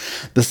 6.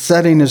 The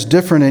setting is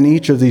different in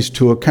each of these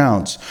 2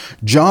 accounts.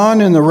 John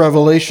in the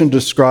Revelation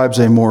describes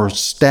a more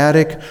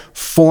static,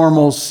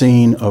 formal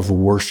scene of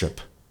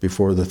worship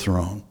before the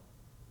throne,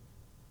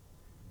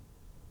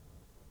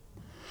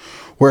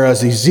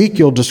 whereas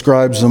Ezekiel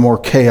describes the more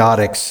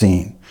chaotic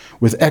scene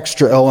with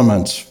extra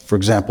elements, for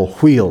example,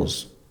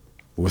 wheels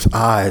with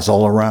eyes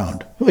all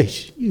around,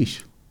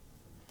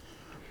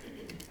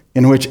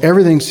 in which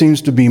everything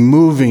seems to be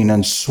moving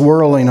and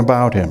swirling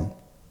about him.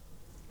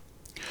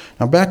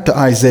 Now back to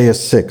Isaiah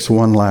 6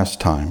 one last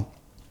time.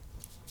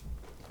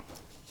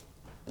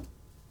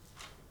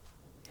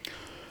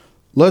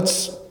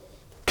 Let's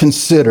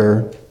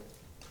consider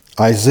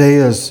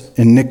Isaiah's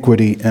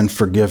iniquity and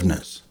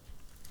forgiveness.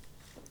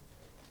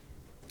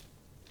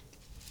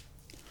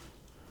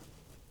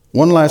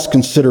 One last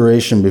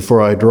consideration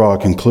before I draw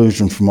a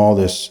conclusion from all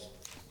this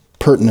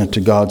pertinent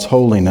to God's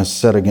holiness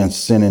set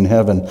against sin in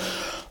heaven.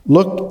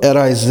 Look at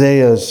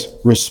Isaiah's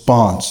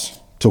response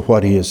to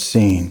what he has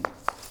seen.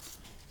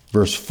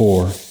 Verse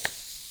 4.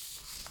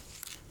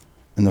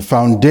 And the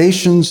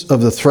foundations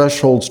of the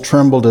thresholds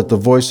trembled at the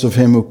voice of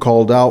him who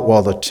called out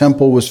while the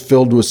temple was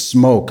filled with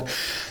smoke.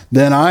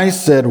 Then I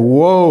said,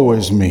 woe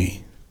is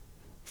me,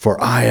 for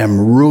I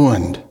am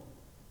ruined,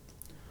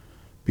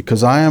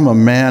 because I am a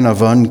man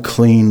of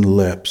unclean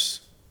lips,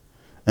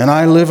 and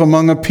I live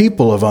among a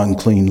people of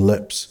unclean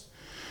lips.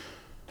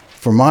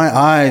 For my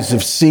eyes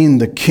have seen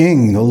the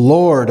King, the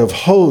Lord of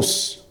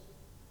hosts.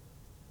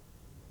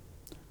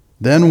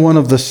 Then one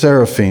of the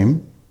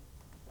seraphim,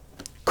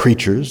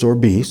 creatures or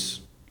beasts,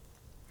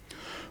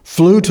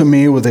 flew to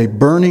me with a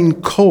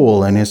burning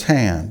coal in his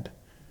hand,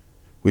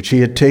 which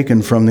he had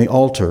taken from the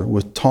altar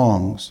with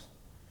tongs.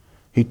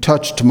 He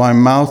touched my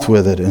mouth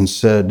with it and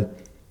said,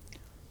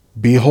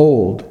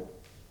 behold,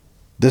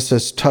 this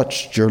has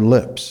touched your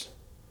lips,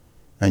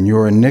 and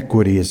your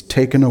iniquity is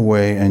taken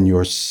away, and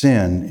your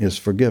sin is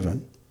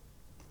forgiven.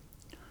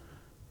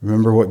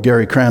 Remember what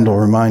Gary Crandall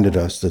reminded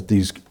us, that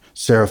these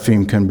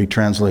seraphim can be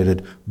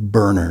translated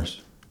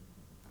burners.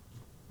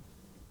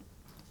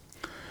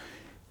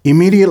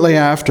 Immediately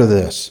after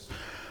this,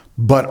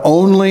 but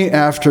only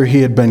after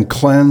he had been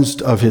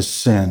cleansed of his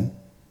sin,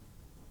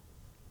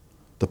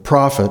 the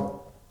prophet,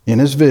 in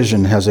his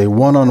vision, has a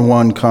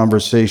one-on-one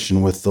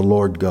conversation with the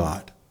Lord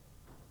God.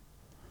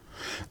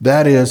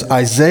 That is,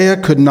 Isaiah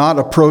could not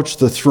approach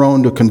the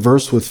throne to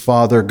converse with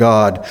Father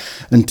God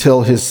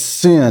until his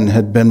sin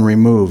had been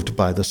removed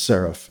by the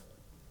seraph.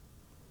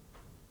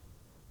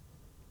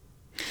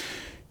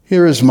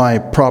 Here is my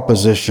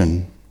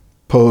proposition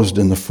posed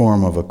in the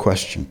form of a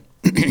question.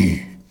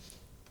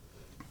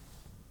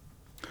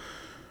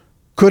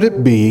 Could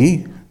it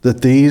be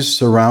that these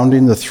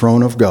surrounding the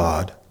throne of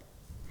God,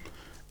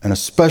 and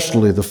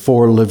especially the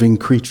four living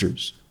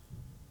creatures,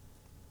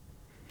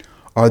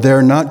 are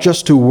there not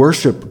just to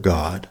worship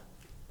God,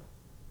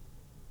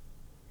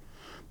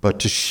 but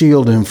to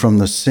shield him from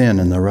the sin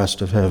in the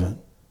rest of heaven?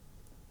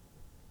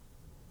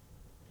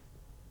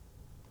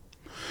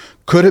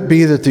 Could it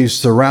be that these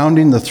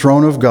surrounding the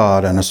throne of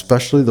God, and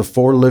especially the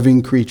four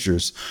living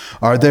creatures,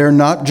 are there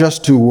not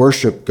just to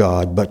worship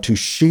God, but to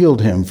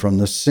shield him from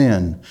the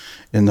sin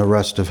in the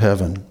rest of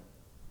heaven?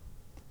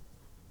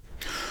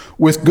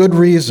 With good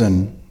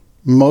reason,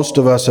 most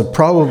of us have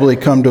probably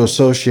come to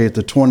associate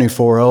the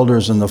 24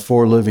 elders and the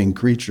four living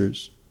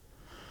creatures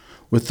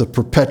with the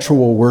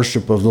perpetual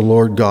worship of the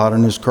Lord God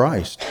and his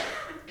Christ.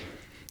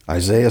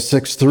 Isaiah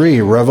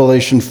 6:3,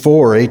 Revelation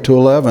 4,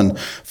 8-11,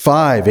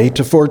 5,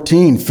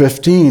 8-14,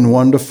 15,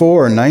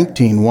 1-4,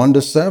 19,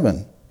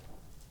 1-7.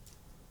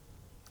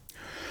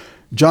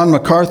 John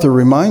MacArthur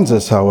reminds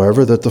us,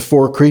 however, that the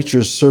four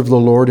creatures serve the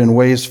Lord in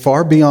ways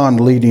far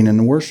beyond leading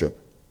in worship.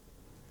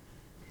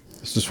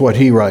 This is what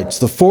he writes.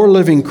 The four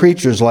living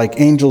creatures, like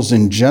angels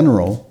in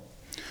general,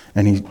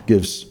 and he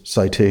gives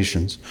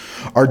citations,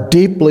 are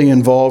deeply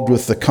involved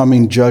with the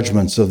coming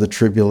judgments of the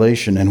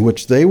tribulation, in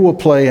which they will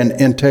play an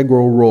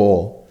integral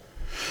role.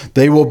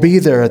 They will be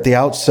there at the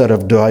outset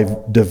of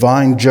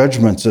divine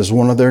judgments, as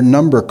one of their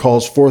number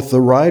calls forth the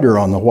rider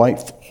on the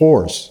white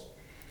horse.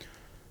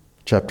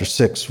 Chapter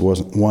 6,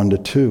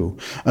 1-2.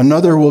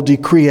 Another will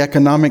decree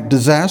economic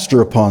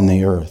disaster upon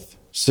the earth.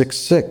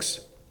 6:6.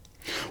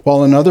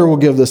 While another will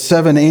give the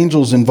seven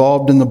angels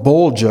involved in the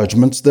bowl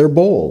judgments their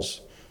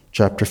bowls.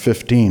 Chapter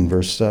 15,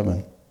 verse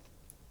 7.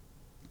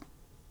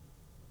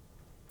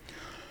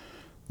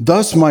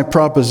 Thus, my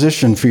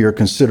proposition for your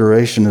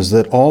consideration is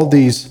that all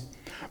these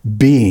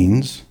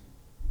beings,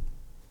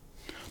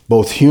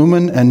 both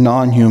human and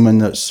non-human,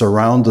 that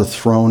surround the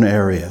throne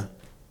area,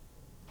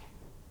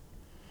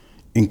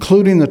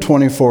 including the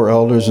 24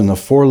 elders and the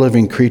four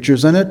living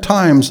creatures, and at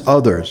times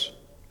others,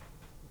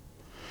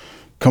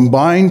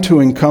 combine to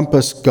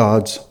encompass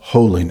God's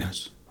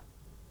holiness.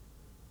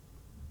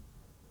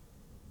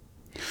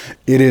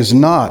 It is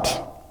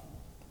not,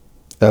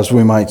 as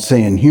we might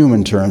say in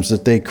human terms,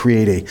 that they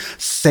create a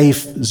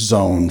safe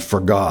zone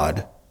for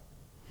God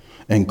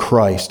and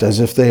Christ, as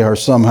if they are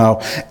somehow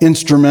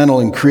instrumental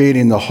in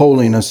creating the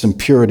holiness and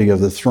purity of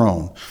the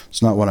throne.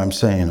 It's not what I'm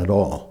saying at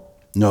all.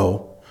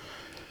 No.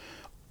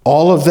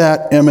 All of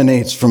that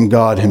emanates from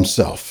God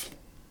himself.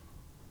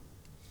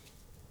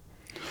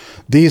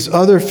 These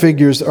other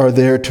figures are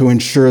there to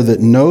ensure that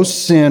no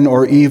sin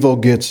or evil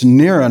gets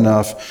near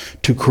enough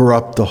to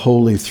corrupt the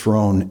holy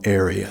throne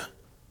area.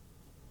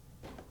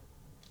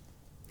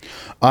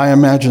 I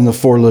imagine the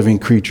four living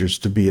creatures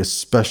to be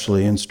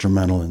especially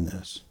instrumental in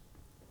this.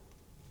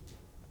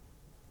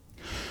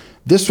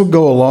 This would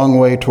go a long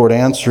way toward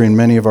answering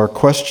many of our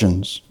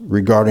questions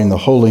regarding the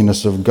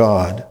holiness of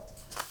God,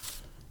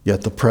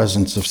 yet the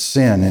presence of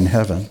sin in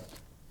heaven.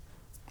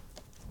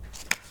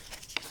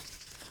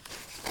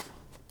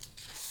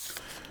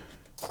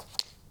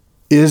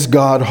 Is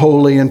God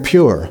holy and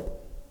pure?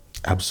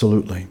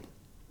 Absolutely.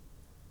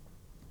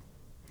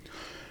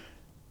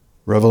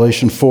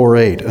 Revelation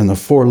 4:8, and the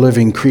four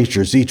living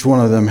creatures, each one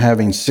of them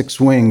having 6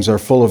 wings, are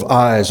full of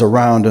eyes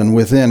around and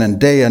within, and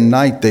day and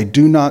night they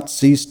do not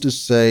cease to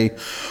say,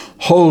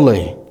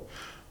 Holy,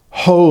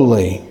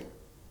 holy,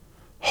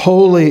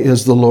 holy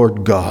is the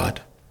Lord God,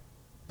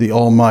 the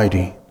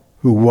Almighty,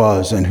 who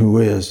was and who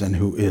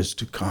is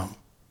to come.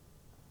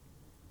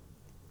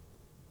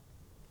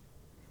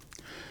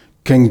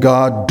 Can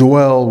God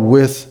dwell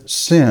with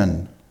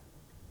sin?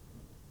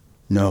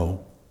 No.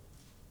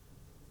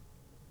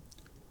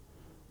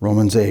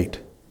 Romans 8.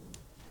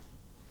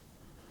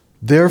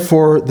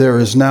 Therefore, there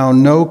is now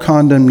no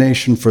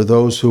condemnation for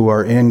those who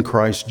are in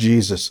Christ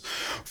Jesus.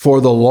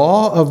 For the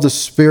law of the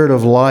Spirit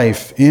of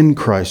life in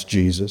Christ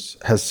Jesus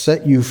has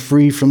set you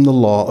free from the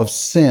law of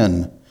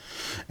sin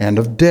and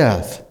of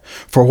death.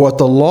 For what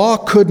the law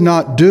could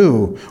not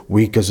do,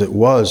 weak as it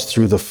was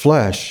through the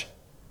flesh,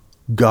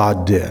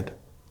 God did,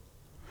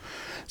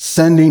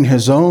 sending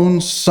his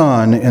own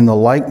Son in the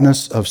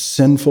likeness of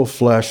sinful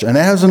flesh, and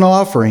as an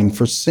offering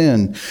for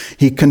sin,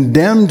 he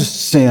condemned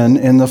sin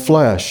in the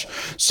flesh,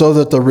 so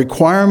that the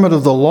requirement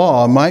of the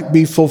law might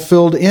be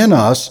fulfilled in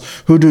us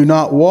who do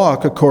not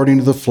walk according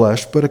to the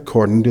flesh, but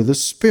according to the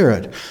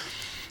Spirit.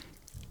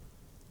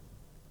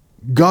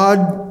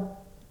 God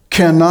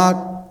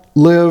cannot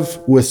live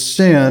with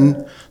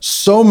sin,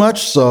 so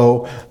much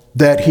so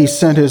that he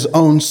sent his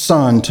own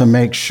Son to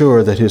make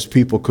sure that his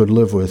people could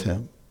live with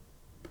him.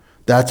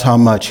 That's how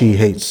much he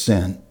hates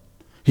sin.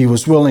 He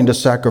was willing to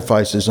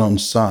sacrifice his own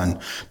Son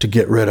to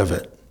get rid of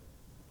it.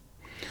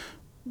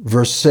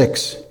 Verse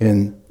 6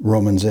 in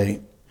Romans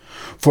 8.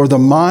 For the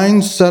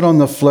mind set on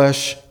the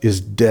flesh is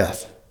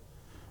death,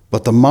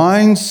 but the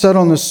mind set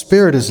on the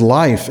Spirit is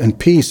life and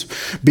peace,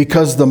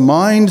 because the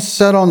mind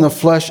set on the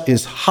flesh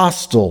is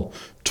hostile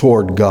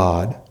toward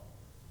God,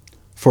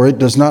 for it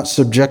does not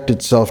subject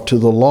itself to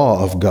the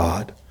law of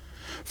God.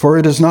 For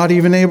it is not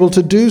even able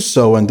to do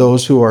so, and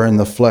those who are in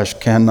the flesh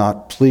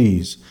cannot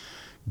please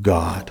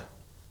God.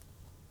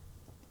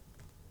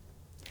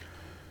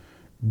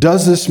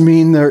 Does this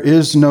mean there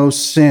is no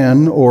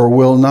sin or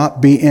will not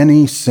be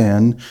any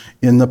sin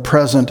in the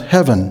present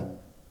heaven?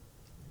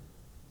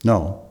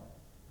 No.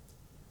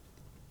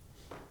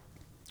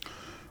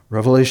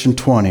 Revelation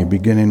 20,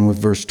 beginning with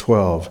verse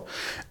 12.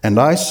 And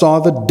I saw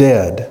the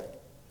dead,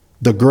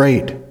 the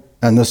great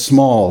and the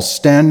small,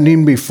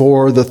 standing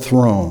before the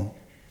throne.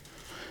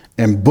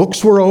 And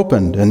books were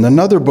opened, and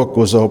another book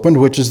was opened,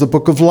 which is the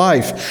book of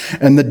life.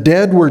 And the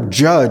dead were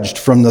judged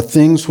from the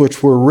things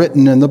which were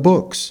written in the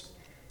books,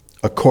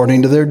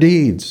 according to their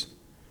deeds.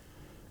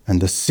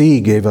 And the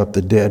sea gave up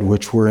the dead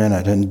which were in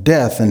it, and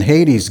death and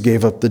Hades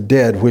gave up the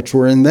dead which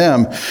were in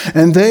them.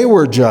 And they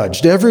were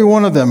judged, every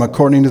one of them,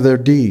 according to their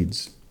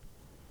deeds.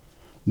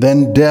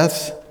 Then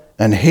death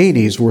and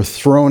Hades were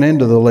thrown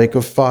into the lake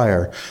of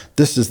fire.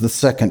 This is the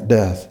second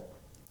death,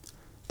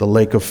 the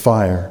lake of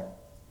fire.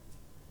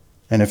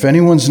 And if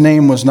anyone's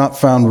name was not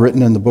found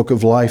written in the book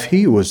of life,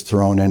 he was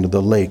thrown into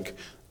the lake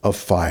of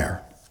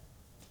fire.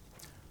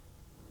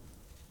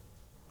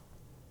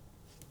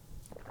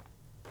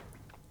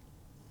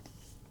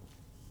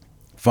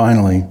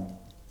 Finally,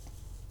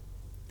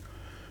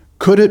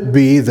 could it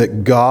be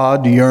that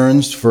God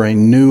yearns for a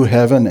new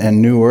heaven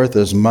and new earth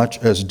as much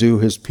as do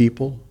his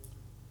people?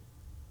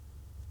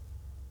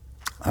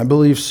 I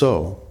believe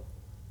so.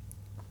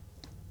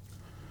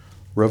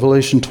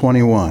 Revelation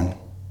 21.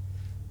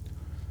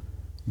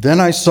 Then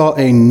I saw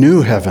a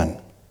new heaven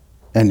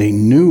and a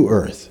new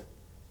earth.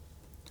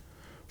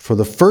 For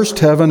the first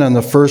heaven and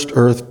the first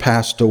earth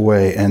passed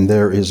away, and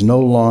there is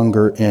no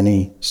longer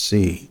any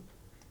sea.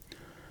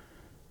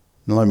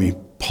 Now let me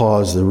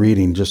pause the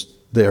reading just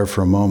there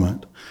for a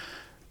moment.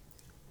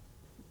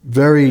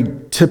 Very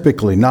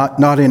typically,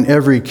 not in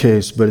every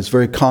case, but it's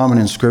very common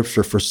in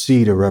Scripture for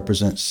sea to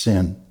represent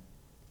sin.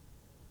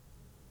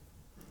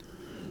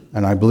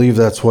 And I believe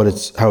that's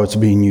how it's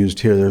being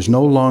used here. There's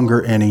no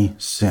longer any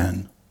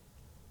sin.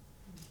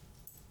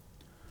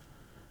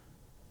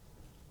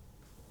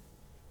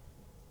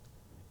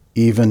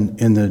 Even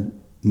in the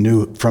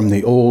new, from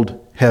the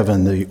old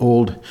heaven,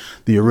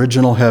 the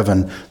original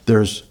heaven,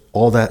 there's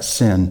all that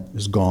sin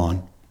is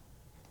gone.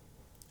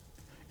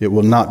 It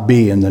will not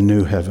be in the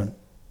new heaven.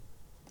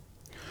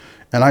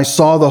 And I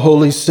saw the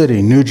holy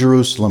city, New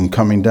Jerusalem,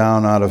 coming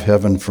down out of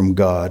heaven from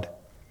God.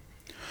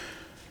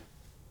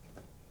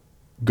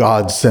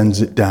 God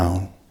sends it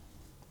down,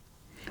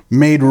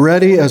 made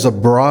ready as a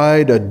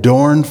bride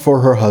adorned for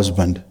her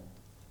husband.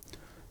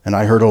 And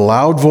I heard a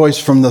loud voice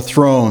from the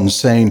throne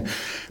saying,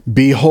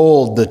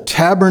 Behold, the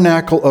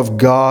tabernacle of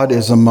God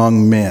is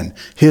among men.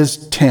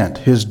 His tent,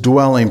 his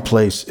dwelling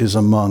place is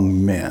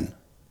among men.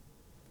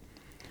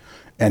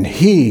 And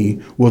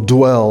he will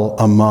dwell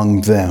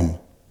among them.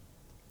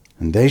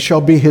 And they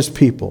shall be his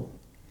people.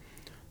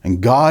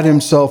 And God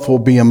himself will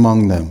be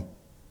among them.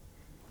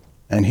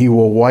 And he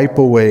will wipe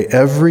away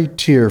every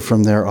tear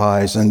from their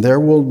eyes, and there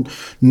will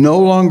no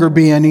longer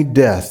be any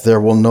death.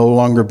 There will no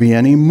longer be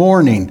any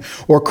mourning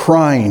or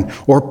crying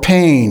or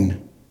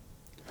pain.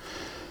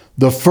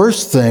 The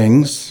first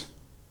things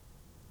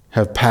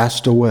have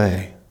passed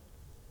away.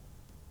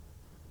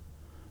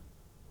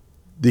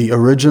 The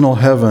original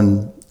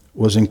heaven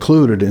was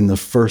included in the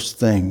first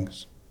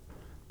things.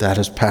 That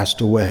has passed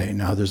away.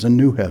 Now there's a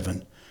new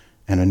heaven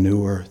and a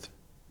new earth.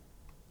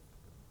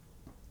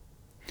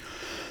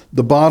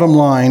 The bottom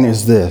line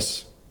is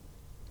this.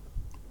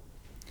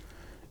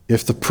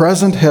 If the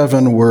present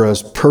heaven were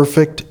as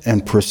perfect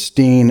and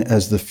pristine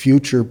as the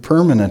future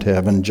permanent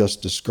heaven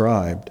just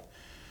described,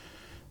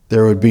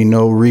 there would be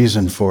no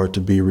reason for it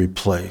to be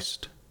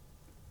replaced.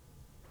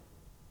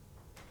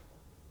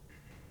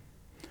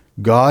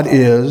 God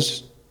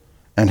is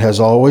and has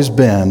always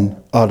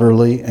been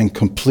utterly and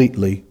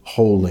completely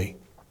holy.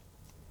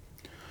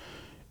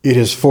 It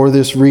is for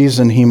this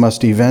reason he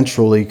must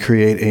eventually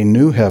create a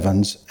new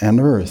heavens and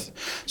earth,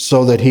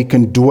 so that he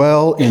can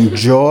dwell in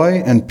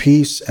joy and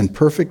peace and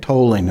perfect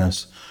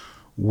holiness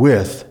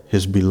with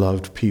his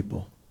beloved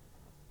people.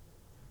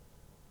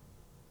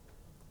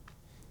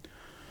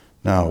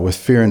 Now, with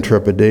fear and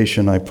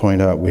trepidation, I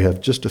point out we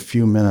have just a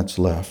few minutes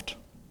left.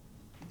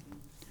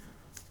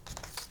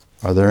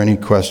 Are there any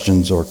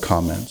questions or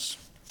comments?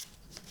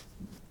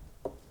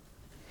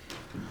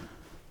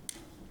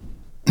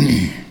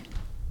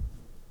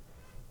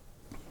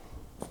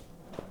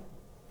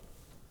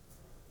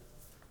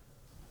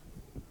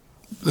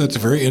 That's a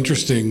very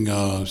interesting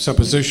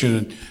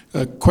supposition.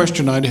 A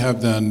question I'd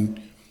have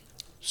then,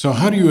 so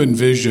how do you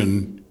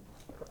envision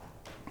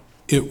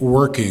it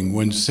working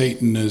when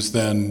Satan is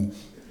then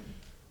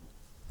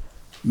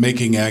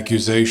making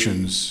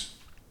accusations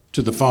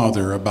to the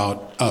Father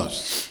about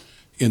us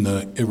in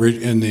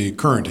the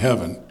current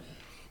heaven?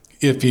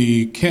 If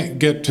he can't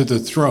get to the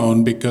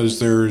throne because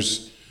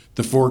there's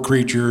the 4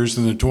 creatures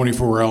and the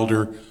 24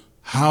 elder,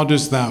 how do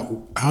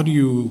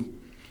you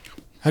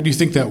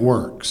think that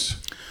works?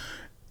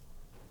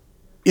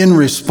 in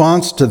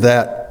response to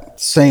that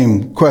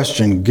same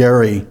question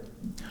Gary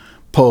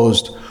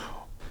posed,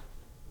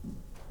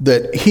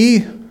 that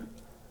he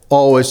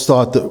always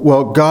thought that,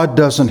 well,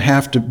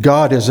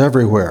 God is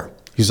everywhere.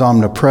 He's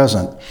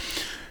omnipresent.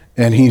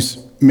 And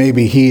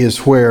maybe he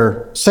is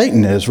where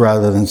Satan is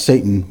rather than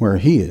Satan where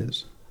he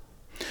is.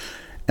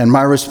 And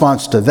my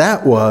response to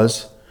that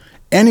was,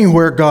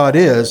 anywhere God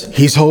is,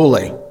 he's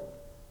holy.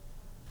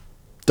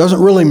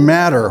 Doesn't really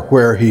matter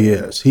where he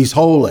is. He's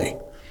holy.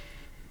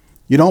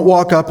 You don't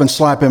walk up and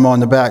slap him on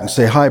the back and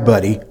say, "Hi,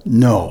 buddy."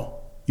 No,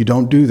 you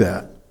don't do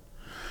that.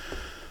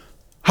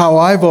 How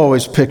I've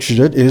always pictured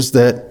it is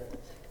that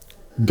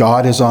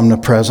God is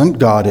omnipresent,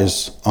 God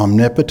is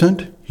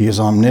omnipotent, he is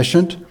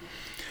omniscient,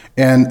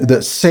 and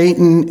that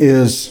Satan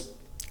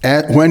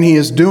when he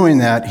is doing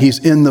that, he's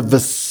in the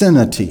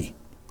vicinity.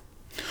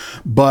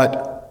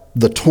 But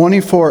the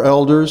 24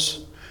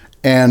 elders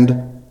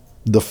and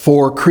the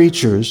 4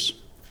 creatures,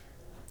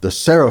 the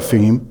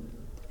seraphim,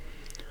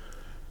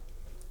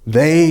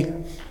 they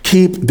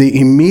keep the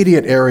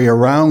immediate area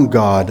around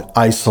God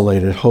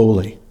isolated,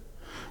 holy.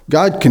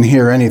 God can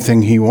hear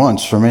anything he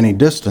wants from any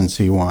distance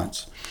he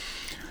wants.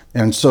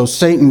 And so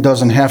Satan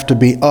doesn't have to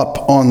be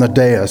up on the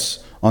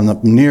dais,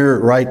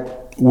 right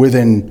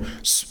within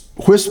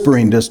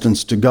whispering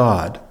distance to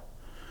God.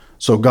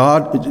 So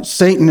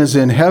Satan is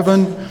in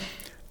heaven.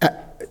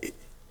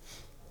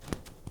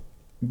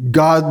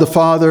 God the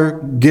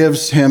Father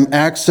gives him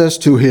access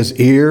to his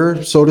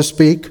ear, so to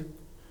speak.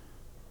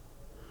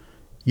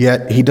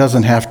 Yet he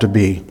doesn't have to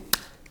be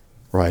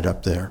right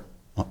up there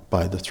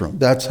by the throne.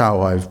 That's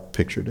how I've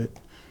pictured it.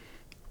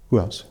 Who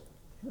else?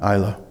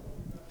 Isla.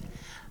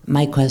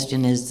 My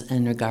question is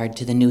in regard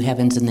to the new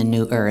heavens and the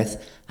new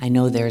earth. I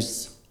know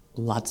there's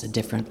lots of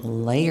different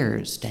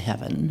layers to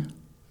heaven.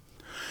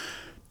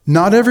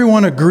 Not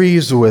everyone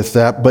agrees with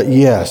that, but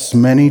yes,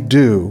 many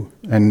do.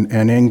 And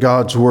in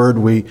God's word,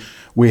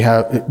 we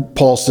have,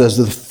 Paul says,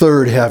 the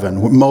third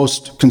heaven.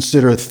 Most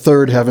consider the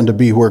third heaven to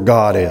be where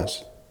God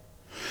is.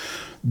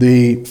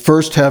 The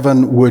first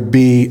heaven would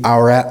be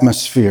our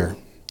atmosphere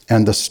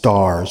and the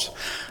stars.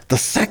 The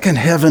second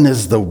heaven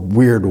is the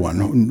weird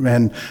one.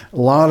 And a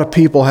lot of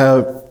people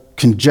have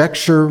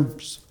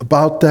conjectures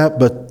about that,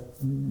 but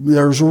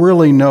there's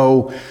really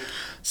no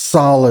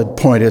solid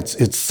point.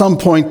 It's some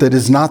point that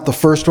is not the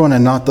first one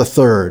and not the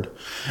third.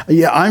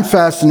 Yeah, I'm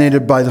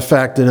fascinated by the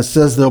fact that it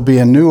says there'll be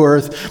a new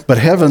earth, but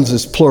heavens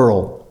is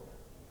plural.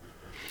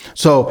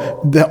 So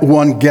that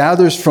one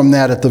gathers from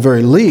that at the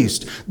very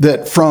least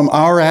that from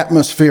our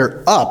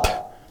atmosphere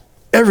up,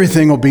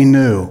 everything will be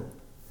new.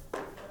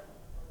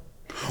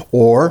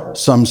 Or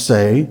some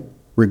say,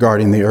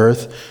 regarding the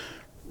earth,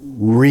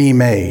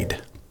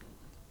 remade,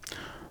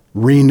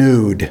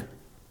 renewed.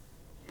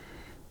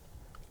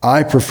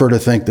 I prefer to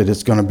think that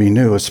it's going to be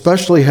new,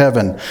 especially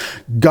heaven.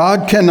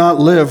 God cannot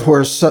live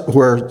where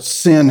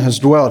sin has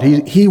dwelt.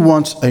 He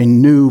wants a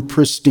new,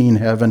 pristine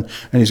heaven,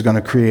 and he's going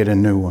to create a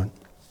new one.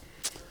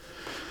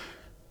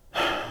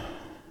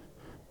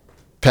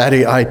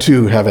 Patty, I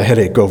too have a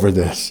headache over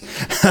this.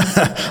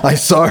 I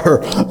saw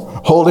her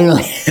holding her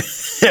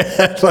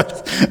head.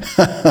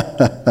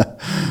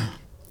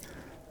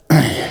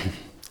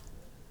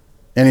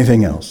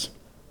 Anything else?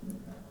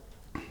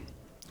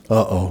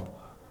 Uh-oh.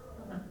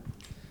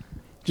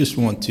 Just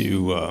want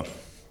to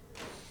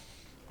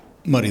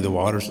muddy the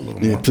waters a little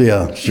more.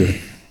 Yeah, sure.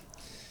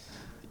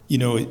 You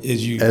know,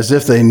 as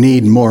if they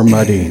need more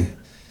muddying.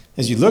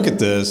 As you look at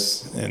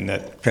this and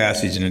that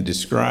passage and it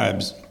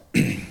describes,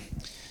 you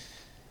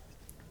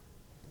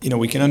know,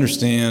 we can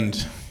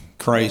understand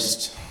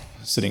Christ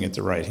sitting at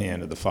the right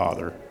hand of the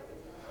Father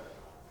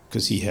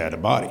because he had a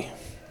body.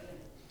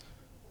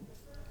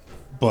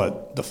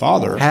 But the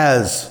Father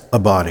has a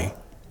body.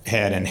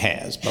 Had and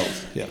has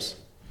both, yes.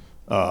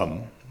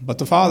 But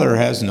the Father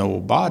has no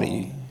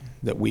body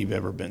that we've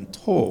ever been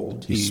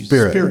told. He's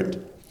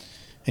spirit.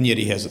 And yet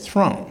he has a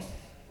throne.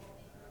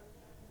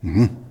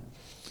 Mm-hmm.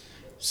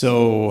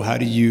 So how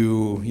do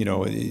you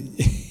know,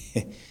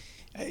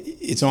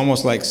 it's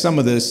almost like some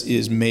of this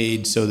is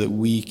made so that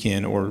we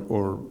can,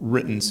 or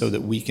written so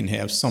that we can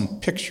have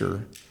some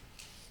picture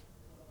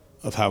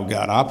of how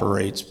God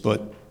operates,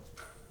 but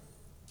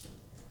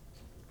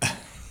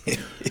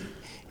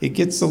it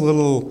gets a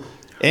little,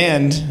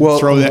 and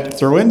throw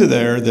into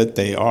there that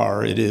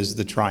it is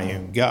the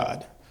triune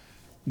God.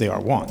 They are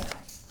one.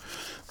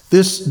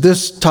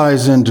 This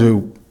ties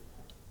into,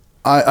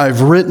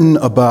 I've written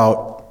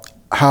about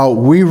how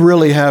we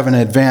really have an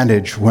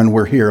advantage when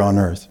we're here on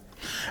earth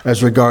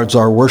as regards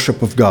our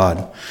worship of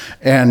God.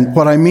 And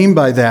what I mean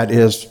by that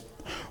is,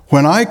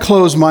 when I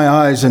close my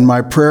eyes in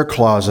my prayer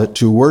closet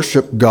to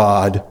worship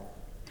God,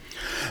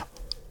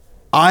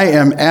 I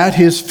am at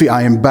his feet.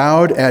 I am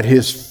bowed at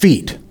his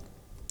feet,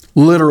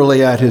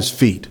 literally at his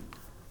feet.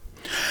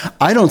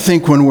 I don't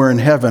think when we're in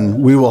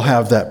heaven we will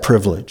have that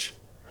privilege.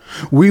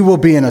 We will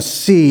be in a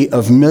sea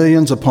of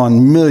millions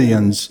upon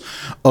millions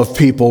of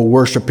people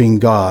worshiping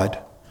God,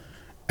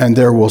 and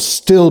there will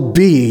still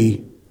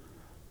be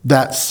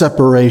that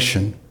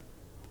separation.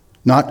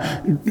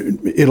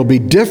 It'll be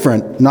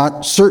different,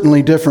 not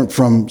certainly different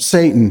from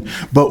Satan,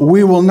 but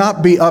we will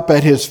not be up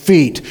at his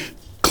feet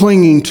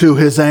clinging to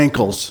his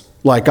ankles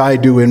like I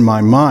do in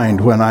my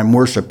mind when I'm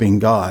worshiping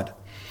God.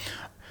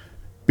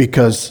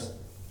 Because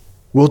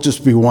we'll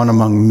just be one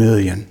among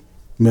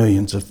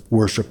millions of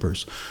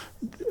worshipers.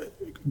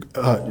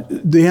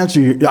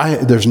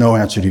 There's no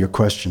answer to your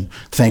question.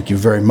 Thank you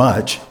very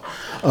much.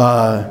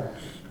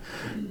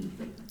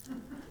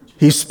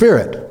 He's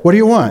spirit. What do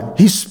you want?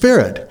 He's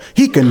spirit.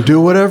 He can do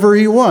whatever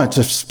he wants.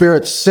 If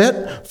spirits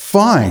sit,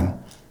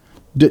 fine.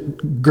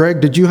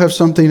 Greg, did you have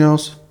something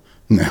else?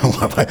 No.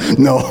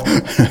 No.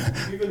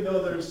 Even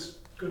though there's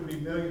going to be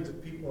millions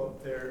of people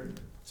up there,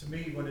 to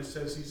me, when it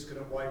says he's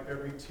going to wipe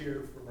every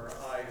tear from our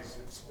eyes,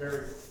 it's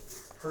very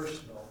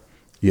personal.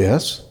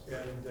 Yes.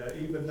 And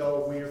even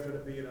though we are going to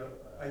be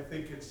I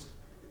think it's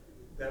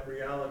that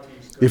reality.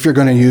 If you're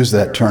going to use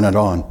that, turn it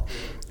on.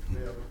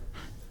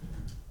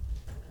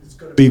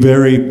 Be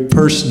very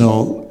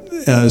personal,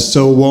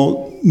 so it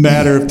won't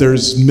matter if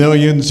there's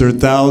millions or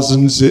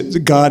thousands.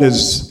 God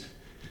is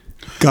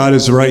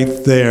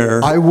right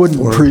there. I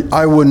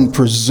wouldn't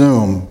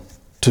presume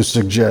to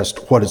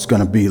suggest what it's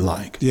going to be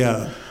like.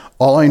 Yeah.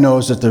 All I know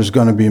is that there's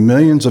going to be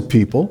millions of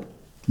people,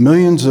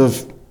 millions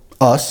of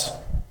us.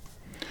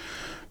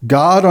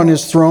 God on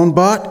his throne,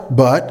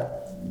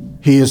 but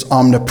he is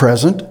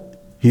omnipresent.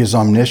 He is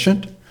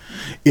omniscient.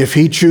 If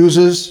he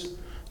chooses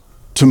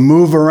to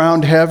move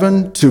around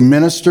heaven, to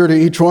minister to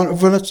each one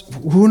of us,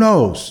 who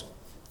knows?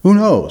 Who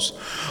knows?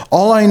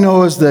 All I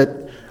know is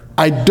that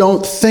I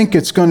don't think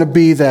it's going to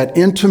be that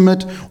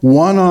intimate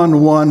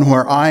one-on-one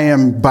where I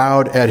am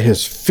bowed at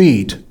his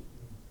feet.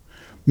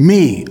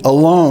 Me,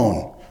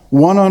 alone,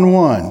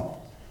 one-on-one.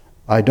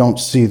 I don't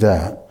see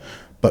that.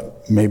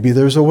 But maybe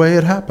there's a way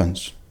it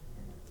happens.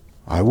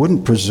 I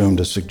wouldn't presume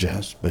to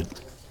suggest,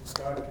 but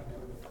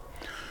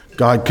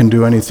God can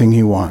do anything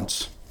he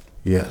wants.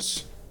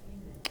 Yes.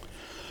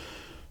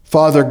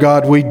 Father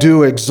God, we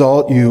do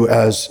exalt you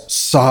as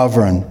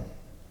sovereign,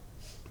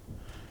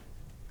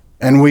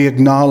 and we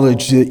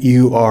acknowledge that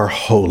you are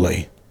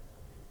holy.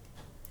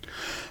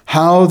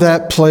 How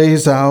that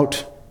plays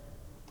out,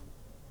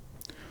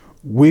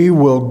 we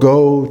will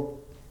go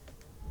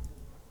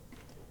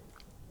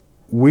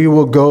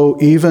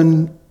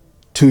even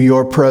to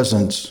your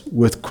presence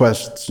with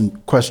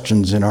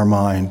questions in our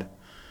mind,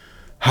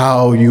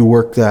 how you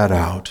work that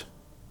out.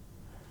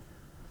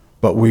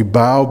 But we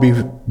bow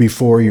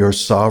before your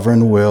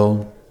sovereign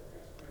will,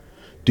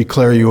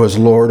 declare you as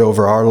Lord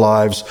over our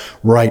lives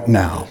right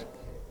now.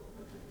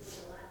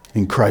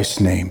 In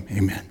Christ's name,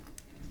 amen.